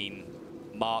 I mean,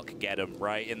 Mark, get him,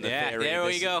 right? In the theory. There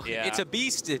we go. Yeah. It's a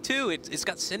beast, too. It's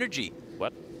got synergy.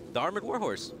 What? The Armored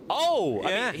Warhorse. Oh, I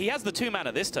mean, he has the 2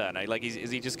 mana this turn. Like,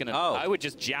 is he just going to... I would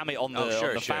just jam it on the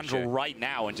Fandral right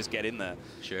now and just get in there.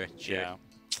 Sure. Yeah.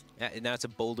 Now it's a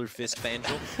Boulder Fist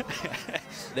Fangel.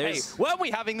 Hey, weren't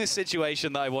we having this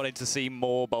situation that I wanted to see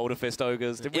more Boulder Fist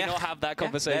Ogres? Did we not have that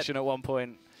conversation at one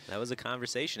point? That was a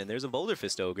conversation, and there's a Boulder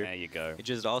Fist Ogre. There you go. It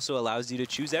just also allows you to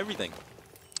choose everything.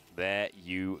 There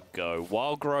you go.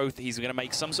 Wild Growth, he's going to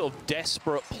make some sort of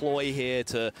desperate ploy here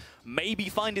to maybe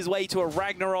find his way to a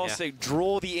Ragnaros, to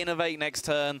draw the Innovate next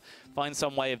turn, find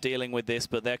some way of dealing with this,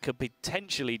 but there could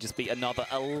potentially just be another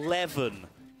 11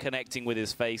 connecting with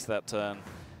his face that turn.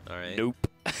 All right. Nope.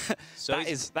 So that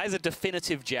is a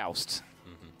definitive joust.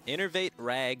 Innervate,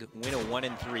 Rag, win a 1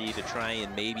 and 3 to try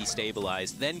and maybe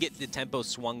stabilize, then get the tempo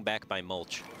swung back by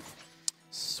Mulch.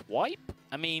 Swipe?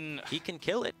 I mean... He can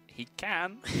kill it. He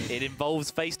can. It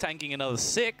involves face tanking another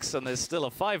 6, and there's still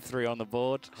a 5-3 on the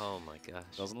board. Oh my gosh.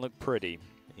 Doesn't look pretty.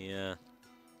 Yeah.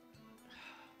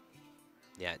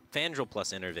 Yeah, Fandral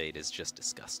plus Innervate is just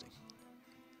disgusting.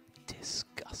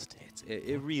 Disgusting.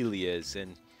 It really is,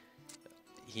 and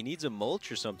he needs a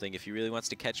Mulch or something if he really wants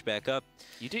to catch back up.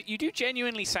 You do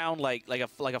genuinely sound like a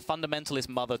fundamentalist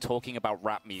mother talking about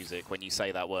rap music when you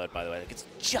say that word, by the way. Like, it's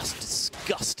just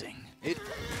disgusting.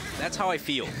 That's how I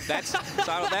feel. That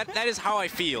is how I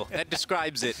feel. That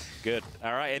describes it. Good.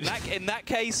 All right. In that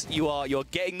case, you're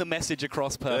getting the message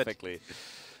across perfectly. Good.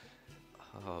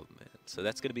 Oh man. So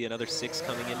that's going to be another 6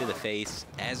 coming into the face.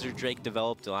 Azure Drake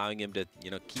developed, allowing him to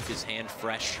keep his hand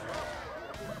fresh.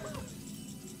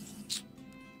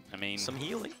 I mean, some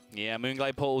healing. Yeah,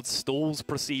 Moonglide Portal stalls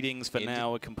proceedings for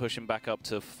now. It can push him back up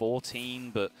to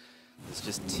 14, but it's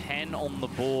just 10 on the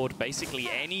board. Basically,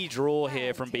 any draw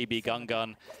here from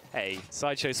Bbgungun. Hey,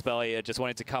 Sideshow Spell just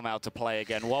wanted to come out to play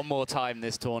again one more time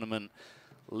this tournament.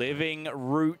 Living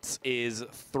Roots is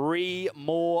 3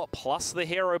 more plus the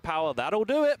hero power. That'll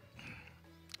do it.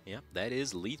 Yeah, that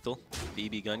is lethal.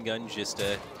 Bbgungun just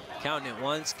counting it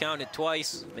once, counting it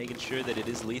twice, making sure that it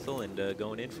is lethal and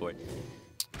going in for it.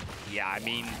 Yeah, I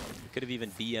mean... Could have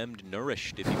even BM'd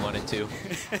Nourished if he wanted to.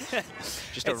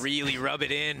 Just to really rub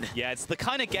it in. Yeah, it's the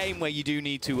kind of game where you do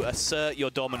need to assert your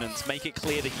dominance, make it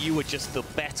clear that you were just the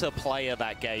better player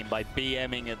that game by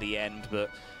BMing at the end, but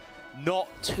not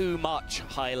too much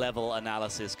high-level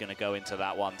analysis going to go into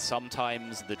that one.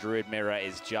 Sometimes the Druid Mirror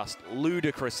is just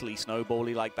ludicrously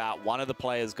snowbally like that. One of the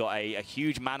players got a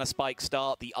huge mana spike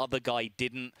start, the other guy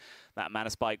didn't. That mana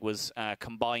spike was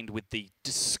combined with the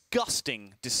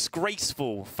disgusting,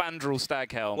 disgraceful Fandral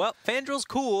Staghelm. Well, Fandral's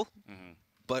cool,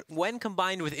 but when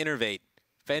combined with Innervate,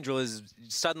 Fandral is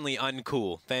suddenly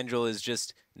uncool. Fandral is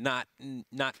just not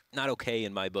okay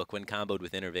in my book when comboed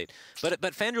with Innervate. But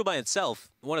Fandral by itself,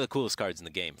 one of the coolest cards in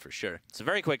the game for sure. So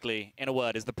very quickly, in a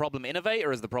word, is the problem Innervate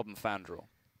or is the problem Fandral?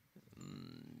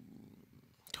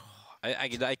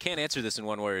 I can't answer this in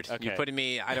one word. Okay. You're putting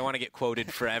me, I don't want to get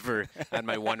quoted forever on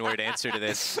my one-word answer to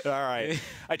this. All right.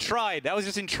 I tried. That was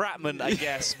just entrapment, I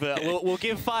guess. But we'll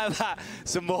give Fire that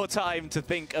some more time to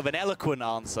think of an eloquent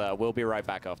answer. We'll be right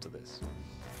back after this.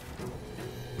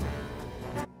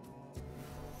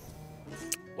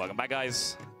 Welcome back,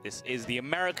 guys. This is the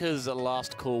America's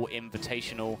Last Call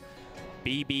Invitational.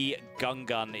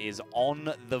 Bbgungun is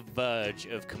on the verge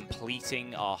of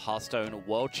completing our Hearthstone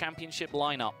World Championship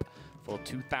lineup for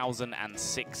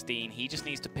 2016. He just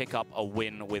needs to pick up a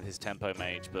win with his Tempo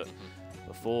Mage. But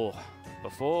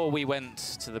before we went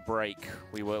to the break,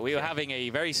 we were having a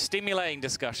very stimulating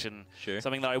discussion. Sure.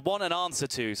 Something that I want an answer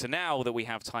to. So now that we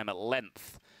have time at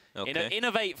length,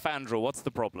 Innovate Fandral, what's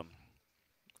the problem?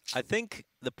 I think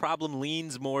the problem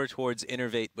leans more towards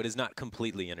Innervate, but is not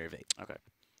completely Innervate. Okay.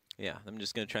 Yeah, I'm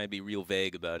just gonna try and be real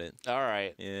vague about it. All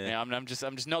right. Yeah. I'm just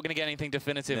not gonna get anything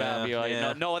definitive out of you.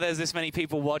 Yeah. No, there's this many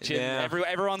people watching. Yeah.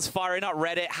 Everyone's firing up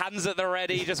Reddit, hands at the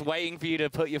ready, just waiting for you to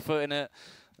put your foot in it.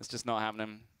 It's just not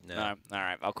happening. No. All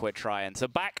right, I'll quit trying. So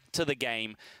back to the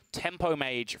game. Tempo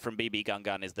Mage from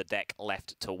Bbgungun is the deck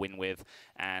left to win with,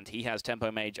 and he has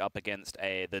Tempo Mage up against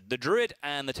the Druid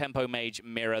and the Tempo Mage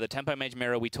Mirror. The Tempo Mage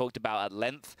Mirror we talked about at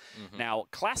length. Now,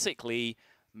 classically,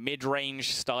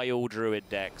 mid-range style Druid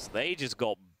decks, they just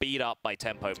got beat up by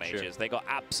Tempo Mages. Sure. They got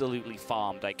absolutely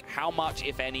farmed. Like, how much,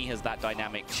 if any, has that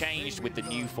dynamic changed with the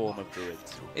new form of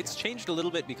Druids? It's changed a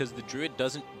little bit because the Druid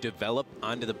doesn't develop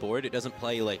onto the board. It doesn't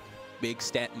play like big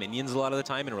stat minions a lot of the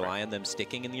time and rely on them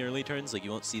sticking in the early turns. Like, you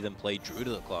won't see them play Druid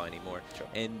of the Claw anymore. Sure.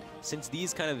 And since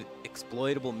these kind of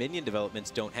exploitable minion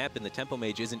developments don't happen, the Tempo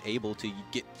Mage isn't able to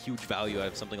get huge value out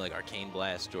of something like Arcane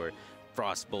Blast or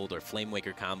Frostbolt or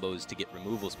Flamewaker combos to get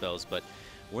removal spells. But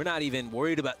we're not even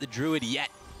worried about the Druid yet.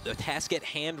 The task at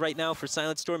hand right now for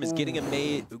SilentStorm is getting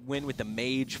a win with the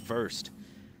Mage first.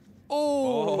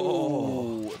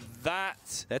 Oh,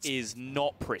 that is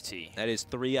not pretty. That is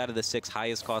 3 out of the 6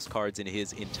 highest cost cards in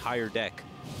his entire deck.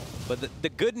 But the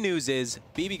good news is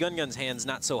Bbgungun's hand's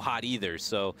not so hot either,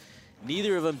 so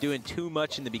neither of them doing too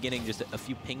much in the beginning, just a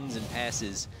few pings and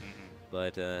passes.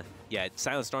 But yeah,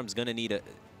 SilentStorm's going to need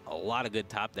a lot of good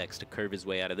top decks to curve his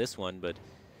way out of this one, but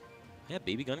yeah,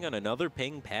 Bbgungun another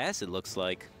ping pass, it looks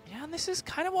like. Yeah, and this is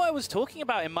kind of what I was talking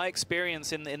about in my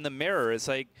experience in the mirror. It's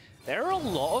like, there are a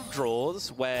lot of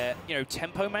draws where, you know,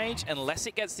 Tempo Mage, unless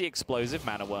it gets the explosive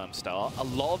Mana Worm start, a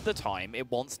lot of the time it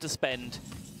wants to spend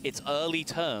its early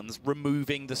turns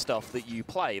removing the stuff that you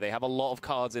play. They have a lot of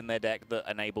cards in their deck that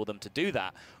enable them to do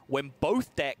that. When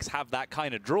both decks have that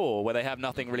kind of draw, where they have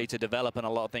nothing really to develop and a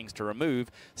lot of things to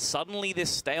remove, suddenly this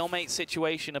stalemate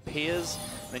situation appears.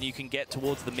 Then you can get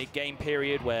towards the mid-game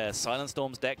period where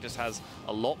SilentStorm's deck just has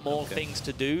a lot more things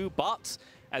to do, but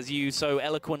as you so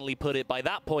eloquently put it, by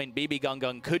that point,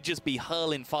 Bbgungun could just be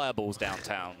hurling fireballs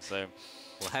downtown. So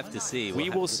we'll have to see. We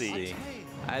will see.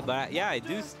 But yeah, I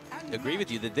do agree with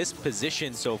you that this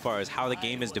position so far is how the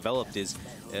game has developed is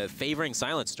favoring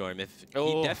SilentStorm. If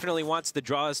he definitely wants the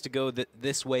draws to go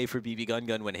this way for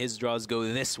Bbgungun when his draws go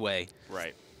this way.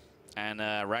 Right. And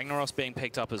Ragnaros being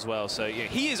picked up as well. So yeah,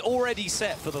 he is already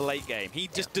set for the late game. He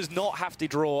just does not have to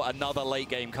draw another late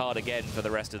game card again for the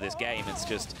rest of this game. It's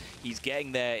just he's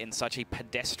getting there in such a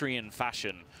pedestrian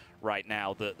fashion right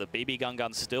now that the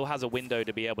Bbgungun still has a window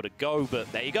to be able to go. But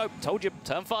there you go. Told you,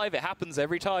 turn 5, it happens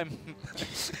every time.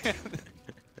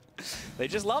 They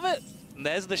just love it. And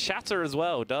there's the Shatter as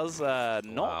well. Does have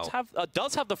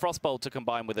the Frostbolt to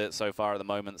combine with it so far at the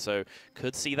moment. So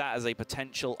could see that as a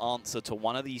potential answer to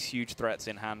one of these huge threats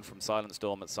in hand from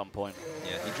SilentStorm at some point.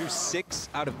 Yeah, he drew 6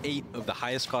 out of 8 of the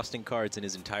highest costing cards in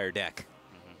his entire deck.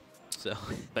 So,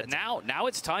 but now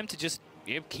it's time to just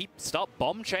start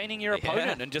bomb chaining your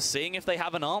opponent and just seeing if they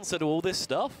have an answer to all this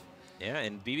stuff. Yeah,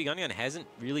 and Bbgungun hasn't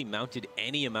really mounted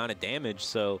any amount of damage,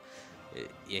 so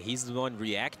yeah, he's the one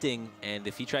reacting, and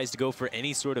if he tries to go for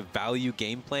any sort of value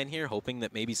game plan here, hoping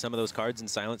that maybe some of those cards in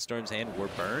SilentStorm's hand were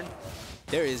burned,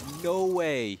 there is no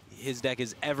way his deck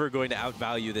is ever going to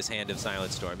outvalue this hand of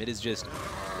SilentStorm. It is just,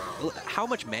 how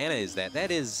much mana is that?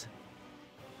 That is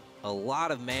a lot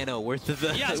of mana worth of the,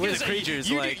 creatures.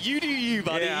 You do you,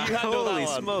 buddy. Yeah, you holy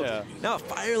that smokes. Yeah. Now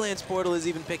Firelance Portal is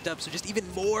even picked up, so just even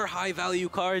more high-value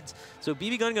cards. So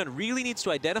Bbgungun really needs to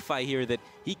identify here that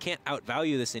he can't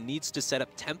outvalue this and needs to set up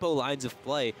tempo lines of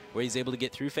play where he's able to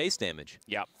get through face damage.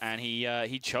 Yep, and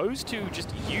he chose to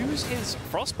just use his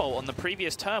Frostbolt on the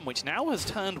previous turn, which now has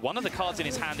turned one of the cards in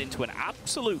his hand into an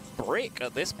absolute brick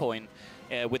at this point.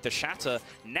 With the Shatter.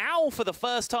 Now, for the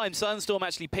first time, SilentStorm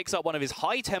actually picks up one of his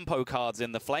high-tempo cards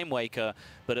in the Flamewaker,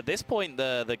 but at this point,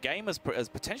 the game has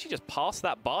potentially just passed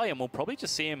that by, and we'll probably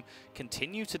just see him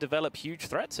continue to develop huge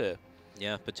threats here.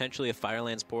 Yeah, potentially a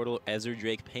Firelance Portal. Ezra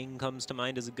Drake Ping comes to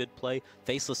mind as a good play.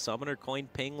 Faceless Summoner Coin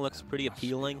Ping looks pretty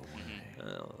appealing.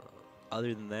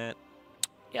 Other than that,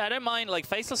 yeah, I don't mind. Like,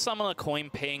 Faceless Summoner Coin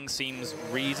Ping seems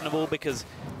reasonable because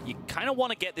you kind of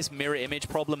want to get this mirror image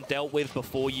problem dealt with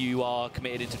before you are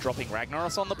committed into dropping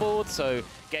Ragnaros on the board. So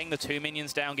getting the 2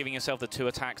 minions down, giving yourself the 2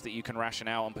 attacks that you can ration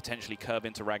out and potentially curve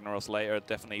into Ragnaros later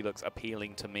definitely looks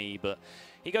appealing to me. But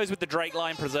he goes with the Drake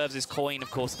line, preserves his coin.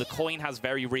 Of course, the coin has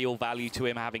very real value to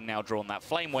him, having now drawn that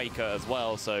Flamewaker as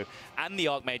well. So, and the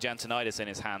Archmage Antonidas in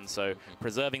his hand. So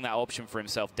preserving that option for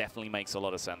himself definitely makes a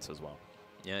lot of sense as well.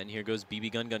 Yeah, and here goes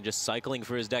Bbgungun just cycling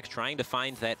for his decks, trying to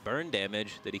find that burn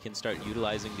damage that he can start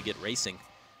utilizing to get racing.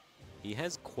 He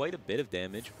has quite a bit of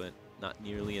damage, but not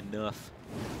nearly enough.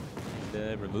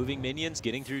 And, removing minions,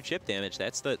 getting through chip damage.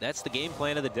 That's the game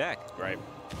plan of the deck. Right,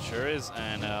 sure is.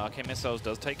 And Arcane Missiles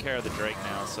does take care of the Drake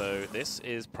now, so this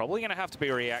is probably going to have to be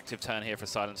a reactive turn here for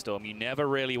SilentStorm. You never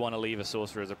really want to leave a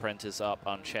Sorcerer's Apprentice up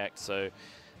unchecked, so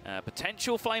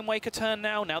potential Flamewaker turn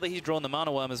now that he's drawn the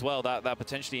Mana Worm as well. That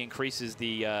potentially increases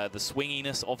the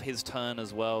swinginess of his turn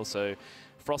as well. So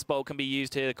Frostbolt can be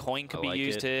used here, the coin can be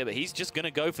used here, but he's just going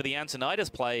to go for the Antonidas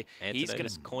play. He's going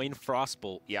to coin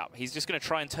Frostbolt. Yeah, he's just going to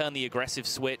try and turn the aggressive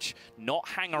switch, not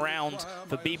hang around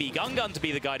for Bbgungun to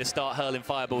be the guy to start hurling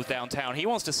fireballs downtown. He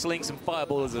wants to sling some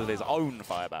fireballs of his own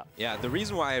firebat. Yeah, the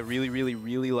reason why I really, really,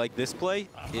 really like this play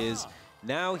is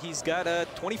now he's got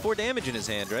 24 damage in his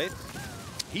hand, right?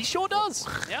 He sure does,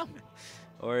 yeah.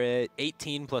 Or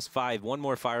 18 plus 5, one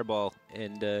more fireball,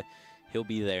 and he'll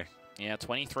be there. Yeah,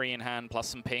 23 in hand, plus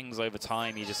some pings over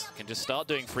time. You can just start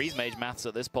doing Freeze Mage maths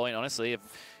at this point, honestly.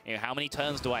 How many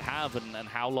turns do I have, and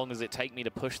how long does it take me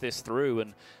to push this through?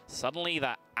 And suddenly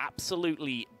that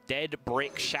absolutely dead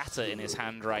brick Shatter in his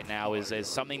hand right now is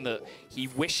something that he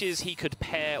wishes he could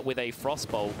pair with a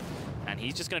Frostbolt. And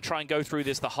he's just going to try and go through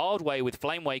this the hard way with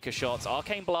Flame Waker shots.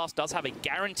 Arcane Blast does have a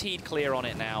guaranteed clear on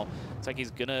it now. It's like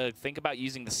he's going to think about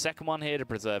using the second one here to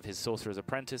preserve his Sorcerer's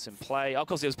Apprentice in play. Of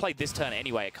course, it was played this turn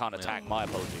anyway. It can't attack. My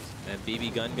apologies. And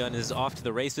Bbgungun is off to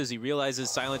the races. He realizes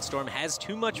SilentStorm has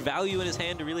too much value in his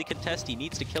hand to really contest. He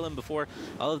needs to kill him before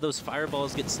all of those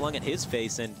fireballs get slung at his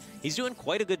face, and he's doing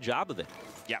quite a good job of it.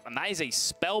 Yeah, and that is a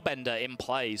Spellbender in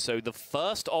play. So the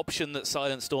first option that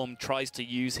SilentStorm tries to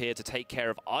use here to take care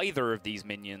of either of these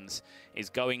minions is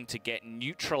going to get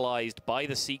neutralized by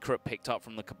the secret picked up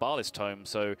from the Kabbalist Tome.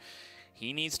 So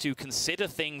he needs to consider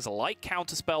things like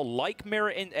Counterspell, like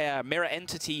Mirror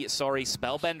Entity,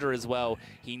 Spellbender as well.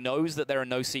 He knows that there are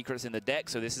no secrets in the deck,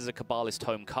 so this is a Kabbalist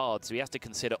Tome card. So he has to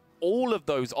consider all of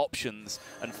those options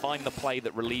and find the play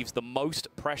that relieves the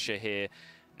most pressure here.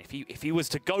 If he was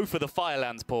to go for the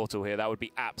Firelands Portal here, that would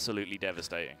be absolutely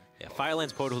devastating. Yeah,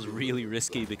 Firelands Portal is really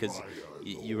risky because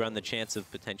you run the chance of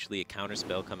potentially a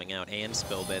Counterspell coming out and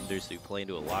Spellbender, so you play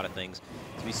into a lot of things.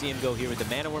 So we see him go here with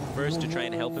the Mana Worm first to try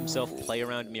and help himself play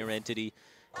around Mirror Entity,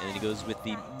 and then he goes with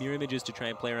the Mirror Images to try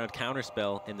and play around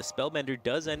Counterspell, and the Spellbender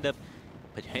does end up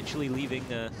potentially leaving,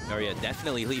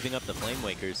 definitely leaving up the Flame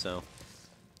Waker, so...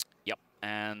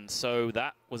 And so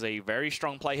that was a very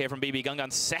strong play here from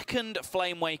Bbgungun. Second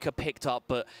Flame Waker picked up,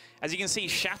 but as you can see,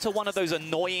 Shatter, one of those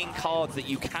annoying cards that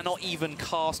you cannot even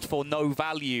cast for no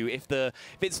value if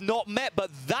it's not met, but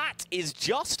that is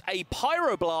just a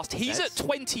Pyroblast. He's at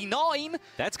 29.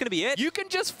 That's going to be it. You can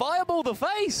just Fireball the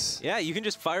face. Yeah, you can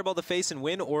just Fireball the face and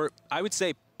win, or I would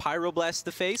say Pyroblast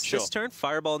the face this turn,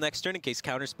 Fireball next turn in case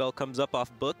Counterspell comes up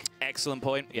off book. Excellent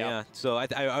point. Yeah, so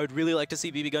I would really like to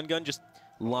see Bbgungun just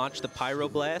launch the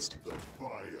Pyroblast.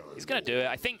 He's going to do it.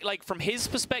 I think, like, from his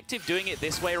perspective, doing it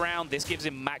this way around, this gives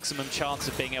him maximum chance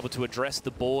of being able to address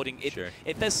the board.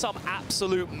 If there's some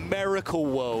absolute miracle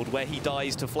world where he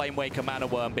dies to Flame Waker Mana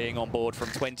Worm being on board from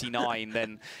 29,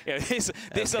 then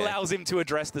this allows him to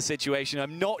address the situation.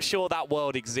 I'm not sure that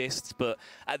world exists, but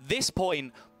at this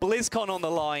point, BlizzCon on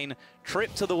the line,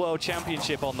 trip to the World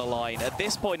Championship on the line. At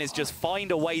this point, it's just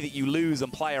find a way that you lose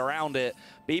and play around it.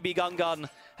 Bbgungun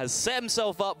has set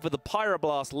himself up for the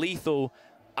Pyroblast lethal.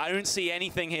 I don't see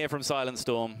anything here from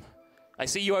SilentStorm. I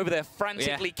see you over there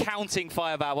frantically counting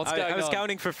Fireball. What's going on? I was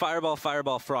counting for Fireball,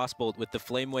 Frostbolt with the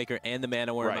Flame Waker and the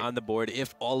Mana Worm on the board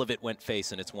if all of it went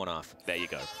face and it's one off. There you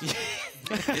go.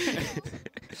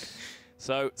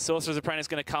 So Sorcerer's Apprentice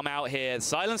going to come out here.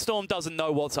 SilentStorm doesn't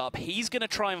know what's up. He's going to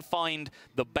try and find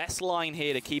the best line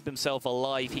here to keep himself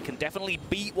alive. He can definitely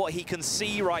beat what he can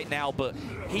see right now, but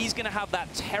he's going to have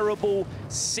that terrible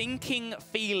sinking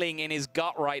feeling in his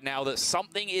gut right now that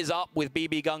something is up with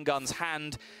Bbgungun's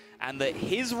hand and that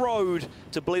his road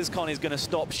to BlizzCon is going to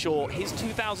stop short. His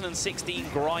 2016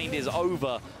 grind is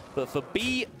over, but for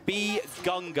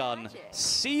Bbgungun,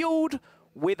 sealed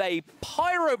with a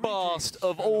Pyroblast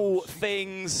of all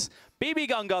things.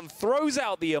 Bbgungun throws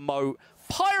out the emote.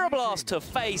 Pyroblast to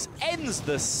face ends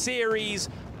the series.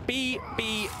 Bbgungun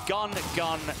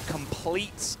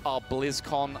completes our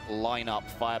BlizzCon lineup.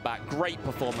 Fireback, great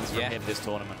performance from him this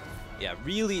tournament. Yeah,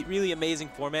 really, really amazing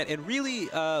format and really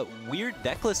weird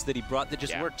deck list that he brought that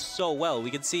just worked so well. We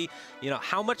can see,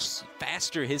 how much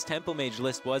faster his Tempo Mage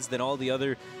list was than all the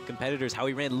other competitors, how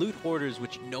he ran Loot Hoarders,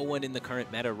 which no one in the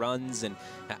current meta runs, and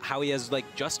how he has,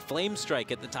 just Flame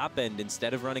Strike at the top end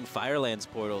instead of running Firelands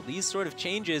Portal. These sort of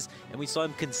changes, and we saw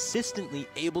him consistently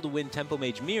able to win Tempo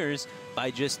Mage mirrors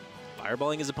by just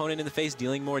fireballing his opponent in the face,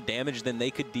 dealing more damage than they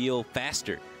could deal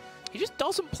faster. He just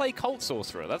doesn't play Cult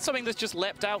Sorcerer. That's something that's just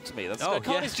leapt out to me. That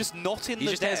card is just not in the deck.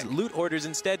 He just has Loot Hoarders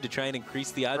instead to try and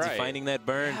increase the odds of finding that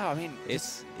burn. Yeah, I mean,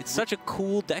 it's such a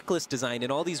cool deck list design,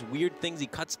 and all these weird things. He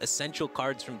cuts essential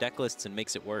cards from deck lists and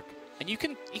makes it work. And you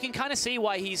can kind of see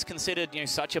why he's considered,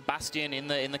 such a bastion in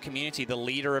the community, the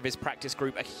leader of his practice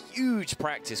group, a huge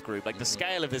practice group. Like, the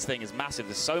scale of this thing is massive.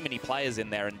 There's so many players in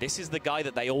there, and this is the guy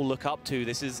that they all look up to.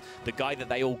 This is the guy that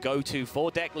they all go to for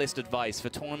deck list advice, for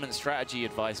tournament strategy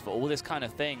advice, for all this kind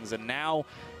of things. And now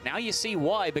you see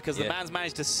why, because the man's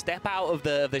managed to step out of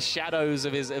the shadows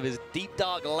of his deep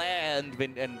dark lair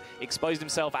and exposed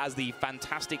himself as the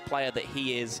fantastic player that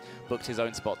he is, booked his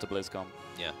own spot to BlizzCon.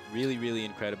 Yeah, really, really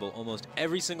incredible. Almost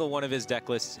every single one of his deck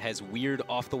lists has weird,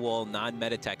 off-the-wall,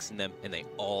 non-meta techs in them, and they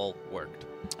all worked.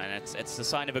 And it's the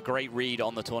sign of a great read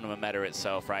on the tournament meta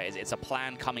itself, right? It's a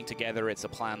plan coming together. It's a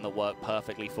plan that worked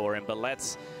perfectly for him. But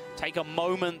let's take a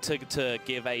moment to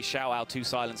give a shout-out to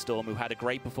SilentStorm, who had a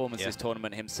great performance this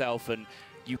tournament himself, and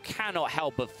you cannot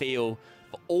help but feel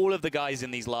for all of the guys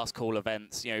in these last call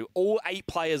events, you know, all 8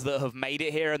 players that have made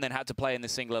it here and then had to play in the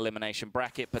single elimination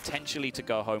bracket, potentially to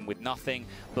go home with nothing,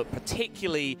 but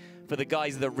particularly for the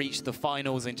guys that reach the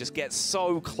finals and just get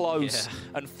so close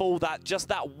and fall just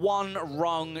that one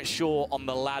rung short on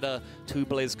the ladder to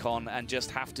BlizzCon and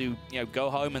just have to, you know, go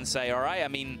home and say, all right, I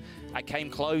mean, I came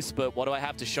close, but what do I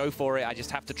have to show for it? I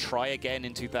just have to try again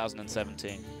in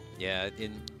 2017. Yeah,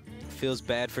 it feels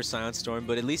bad for SilentStorm,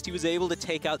 but at least he was able to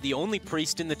take out the only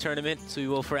priest in the tournament, so he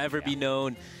will forever be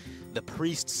known, the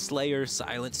Priest Slayer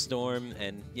SilentStorm.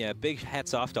 And yeah, big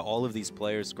hats off to all of these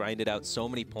players. Grinded out so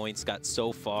many points, got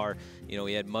so far. You know,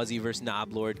 we had Muzzy versus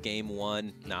Noblord game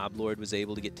 1. Noblord was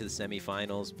able to get to the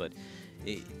semifinals, but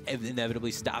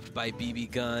inevitably stopped by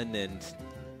Bbgungun and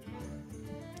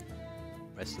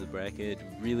rest of the bracket.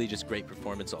 Really just great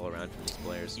performance all around from these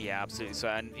players. Yeah, absolutely. So,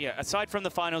 and yeah, aside from the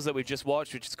finals that we've just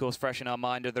watched, which is of course fresh in our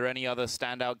mind, are there any other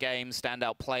standout games,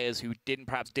 standout players who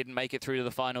perhaps didn't make it through to the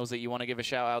finals that you want to give a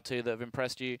shout out to that have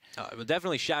impressed you? Well,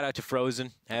 definitely shout out to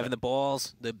Frozen, having the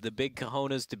balls, the big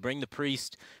cojones to bring the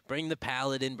Priest, bring the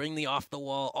Paladin, bring the off the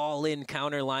wall, all in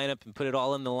counter lineup and put it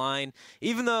all in the line.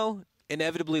 Even though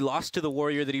inevitably lost to the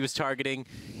Warrior that he was targeting,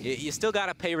 you still got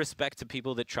to pay respect to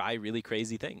people that try really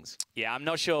crazy things. Yeah, I'm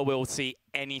not sure we'll see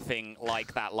anything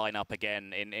like that lineup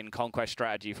again in Conquest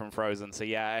strategy from Frozen. So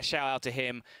yeah, a shout out to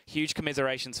him. Huge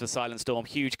commiserations for SilentStorm.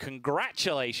 Huge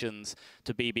congratulations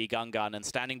to Bbgungun. And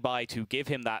standing by to give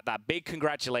him that big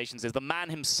congratulations is the man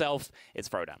himself. It's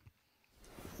Frodan.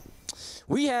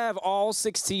 We have all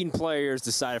 16 players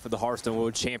decided for the Hearthstone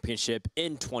World Championship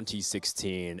in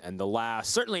 2016. And the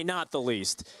last, certainly not the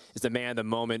least, is the man of the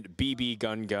moment,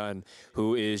 Bbgungun,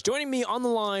 who is joining me on the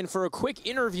line for a quick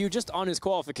interview just on his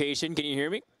qualification. Can you hear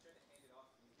me?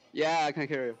 Yeah, I can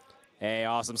hear you. Hey,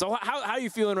 awesome. So how are you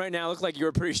feeling right now? Look like you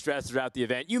were pretty stressed throughout the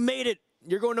event. You made it.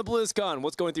 You're going to BlizzCon.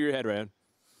 What's going through your head, Ryan?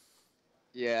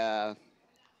 Yeah,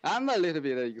 I'm a little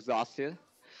bit exhausted.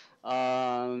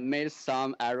 Made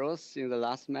some errors in the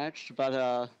last match,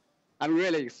 but I'm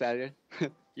really excited.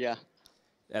 Yeah.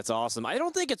 That's awesome. I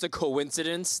don't think it's a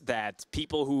coincidence that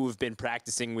people who've been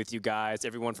practicing with you guys,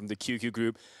 everyone from the QQ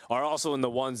group, are also in the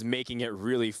ones making it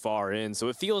really far in. So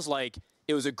it feels like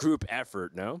it was a group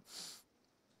effort, no?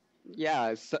 Yeah,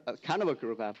 it's kind of a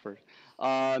group effort.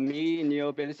 Me,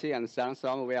 Neobility, and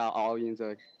SilentStorm, we are all in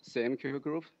the same QQ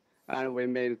group, and we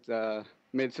made it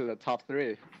to the top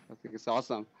 3. I think it's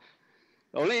awesome.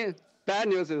 The only bad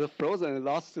news is Frozen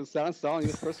lost to SilentStorm in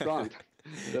the first round.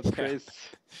 The priest.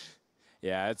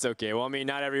 Yeah, it's okay. Well, I mean,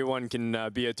 not everyone can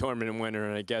be a tournament winner,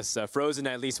 and I guess Frozen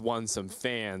at least won some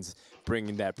fans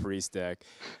bringing that priest deck.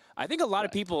 I think a lot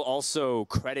of people also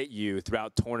credit you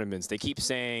throughout tournaments. They keep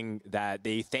saying that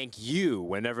they thank you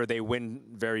whenever they win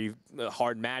very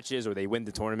hard matches or they win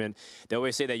the tournament. They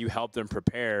always say that you help them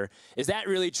prepare. Is that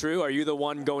really true? Are you the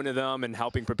one going to them and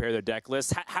helping prepare their deck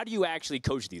list? How do you actually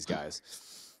coach these guys?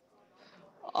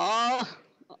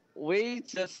 We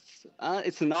just,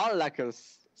 it's not like a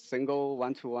single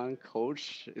one-to-one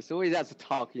coach. It's always just a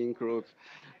talking group.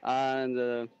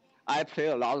 And I play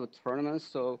a lot of tournaments,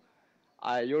 so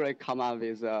I usually come up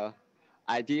with an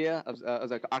idea of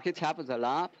the archetype of the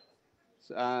lab,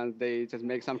 and they just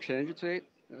make some change to it.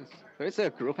 So it's a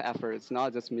group effort. It's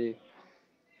not just me.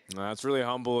 That's really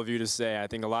humble of you to say. I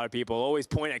think a lot of people always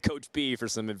point at Coach B for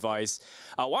some advice.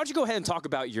 Why don't you go ahead and talk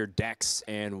about your decks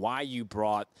and why you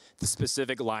brought the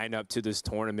specific lineup to this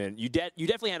tournament? You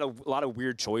definitely had a lot of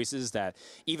weird choices that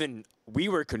even we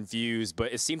were confused,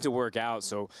 but it seemed to work out.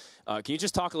 So can you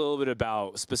just talk a little bit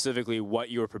about specifically what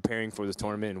you were preparing for this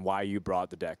tournament and why you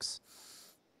brought the decks?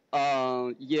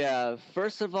 Yeah,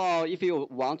 first of all, if you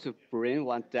want to bring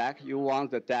one deck, you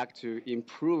want the deck to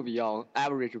improve your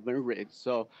average win rate.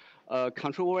 So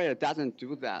Control Warrior doesn't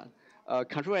do that.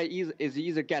 Control Warrior is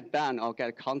either get banned or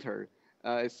get countered.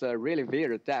 It's a really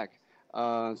weird deck.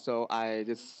 So I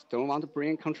just don't want to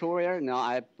bring Control Warrior. Now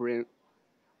I bring,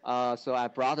 so I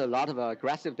brought a lot of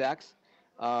aggressive decks.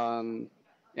 And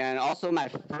also my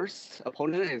first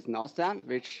opponent is Nostan,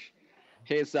 which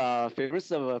he's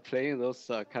famous of playing those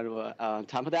kind of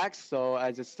tempo decks, so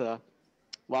I just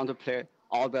want to play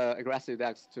all the aggressive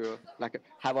decks to like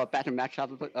have a better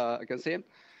matchup against him,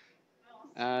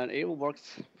 and it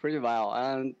works pretty well.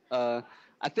 And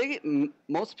I think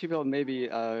most people may be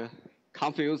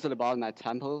confused about my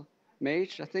tempo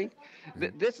mage. I think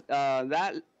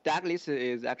that deck list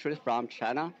is actually from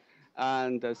China,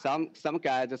 and some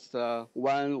guy just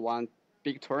won one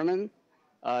big tournament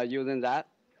using that.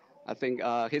 I think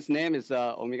his name is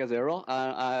Omega Zero.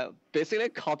 I basically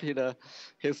copied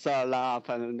his lab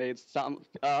and made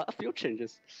a few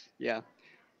changes. Yeah.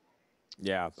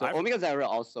 Yeah. So Omega Zero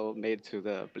also made to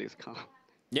the BlizzCon.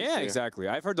 Yeah, exactly.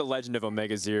 I've heard the legend of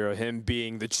Omega Zero, him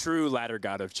being the true ladder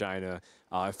god of China,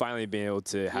 finally being able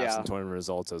to have some tournament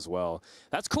results as well.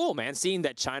 That's cool, man, seeing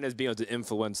that China's being able to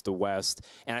influence the West.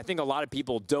 And I think a lot of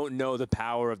people don't know the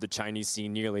power of the Chinese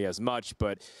scene nearly as much,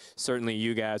 but certainly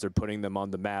you guys are putting them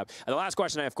on the map. And the last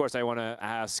question, of course, I want to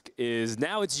ask is,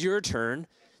 now it's your turn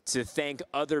to thank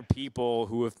other people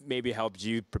who have maybe helped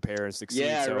you prepare and succeed.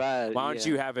 Yeah, so right. Why don't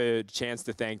you have a chance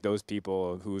to thank those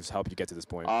people who've helped you get to this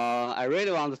point? I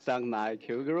really want to thank my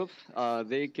Q group.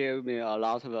 They gave me a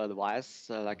lot of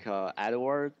advice, like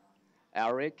Edward,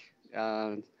 Eric,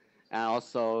 and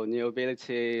also New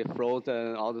Ability,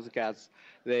 Frozen, all those guys.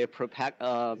 They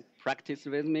practice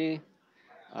with me,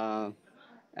 and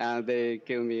they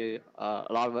give me a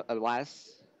lot of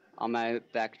advice on my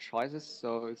deck choices.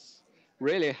 So it's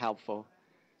really helpful.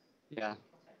 Yeah.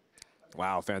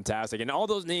 Wow, fantastic. And all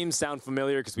those names sound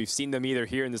familiar because we've seen them either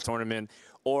here in this tournament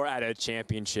or at a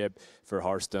championship for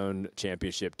Hearthstone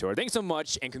Championship Tour. Thanks so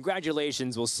much, and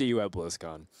congratulations. We'll see you at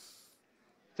BlizzCon.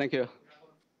 Thank you.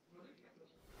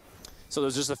 So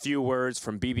there's just a few words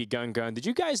from Bbgungun. Did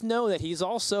you guys know that he's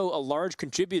also a large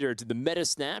contributor to the Meta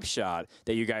Snapshot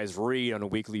that you guys read on a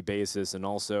weekly basis and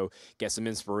also get some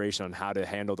inspiration on how to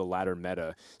handle the ladder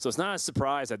meta? So it's not a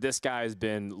surprise that this guy has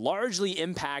been largely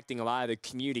impacting a lot of the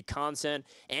community content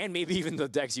and maybe even the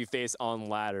decks you face on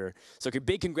ladder. So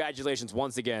big congratulations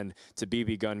once again to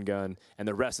Bbgungun and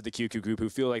the rest of the QQ group who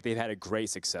feel like they've had a great,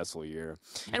 successful year.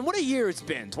 And what a year it's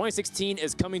been. 2016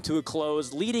 is coming to a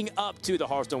close, leading up to the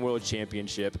Hearthstone World Championship.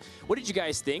 What did you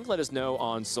guys think? Let us know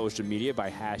on social media by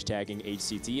hashtagging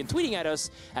HCT and tweeting at us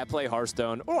at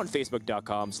PlayHearthstone or on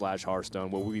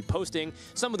Facebook.com/Hearthstone, where we'll be posting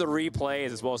some of the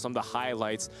replays as well as some of the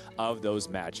highlights of those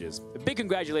matches. A big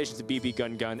congratulations to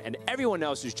Bbgungun and everyone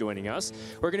else who's joining us.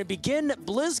 We're going to begin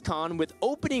BlizzCon with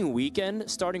opening weekend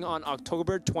starting on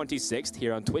October 26th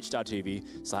here on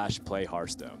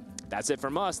twitch.tv/PlayHearthstone. That's it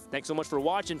from us. Thanks so much for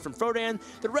watching. From Frodan,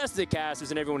 the rest of the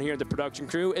casters, and everyone here at the production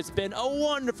crew, it's been a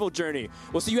wonderful journey.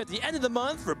 We'll see you at the end of the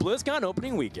month for BlizzCon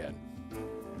opening weekend.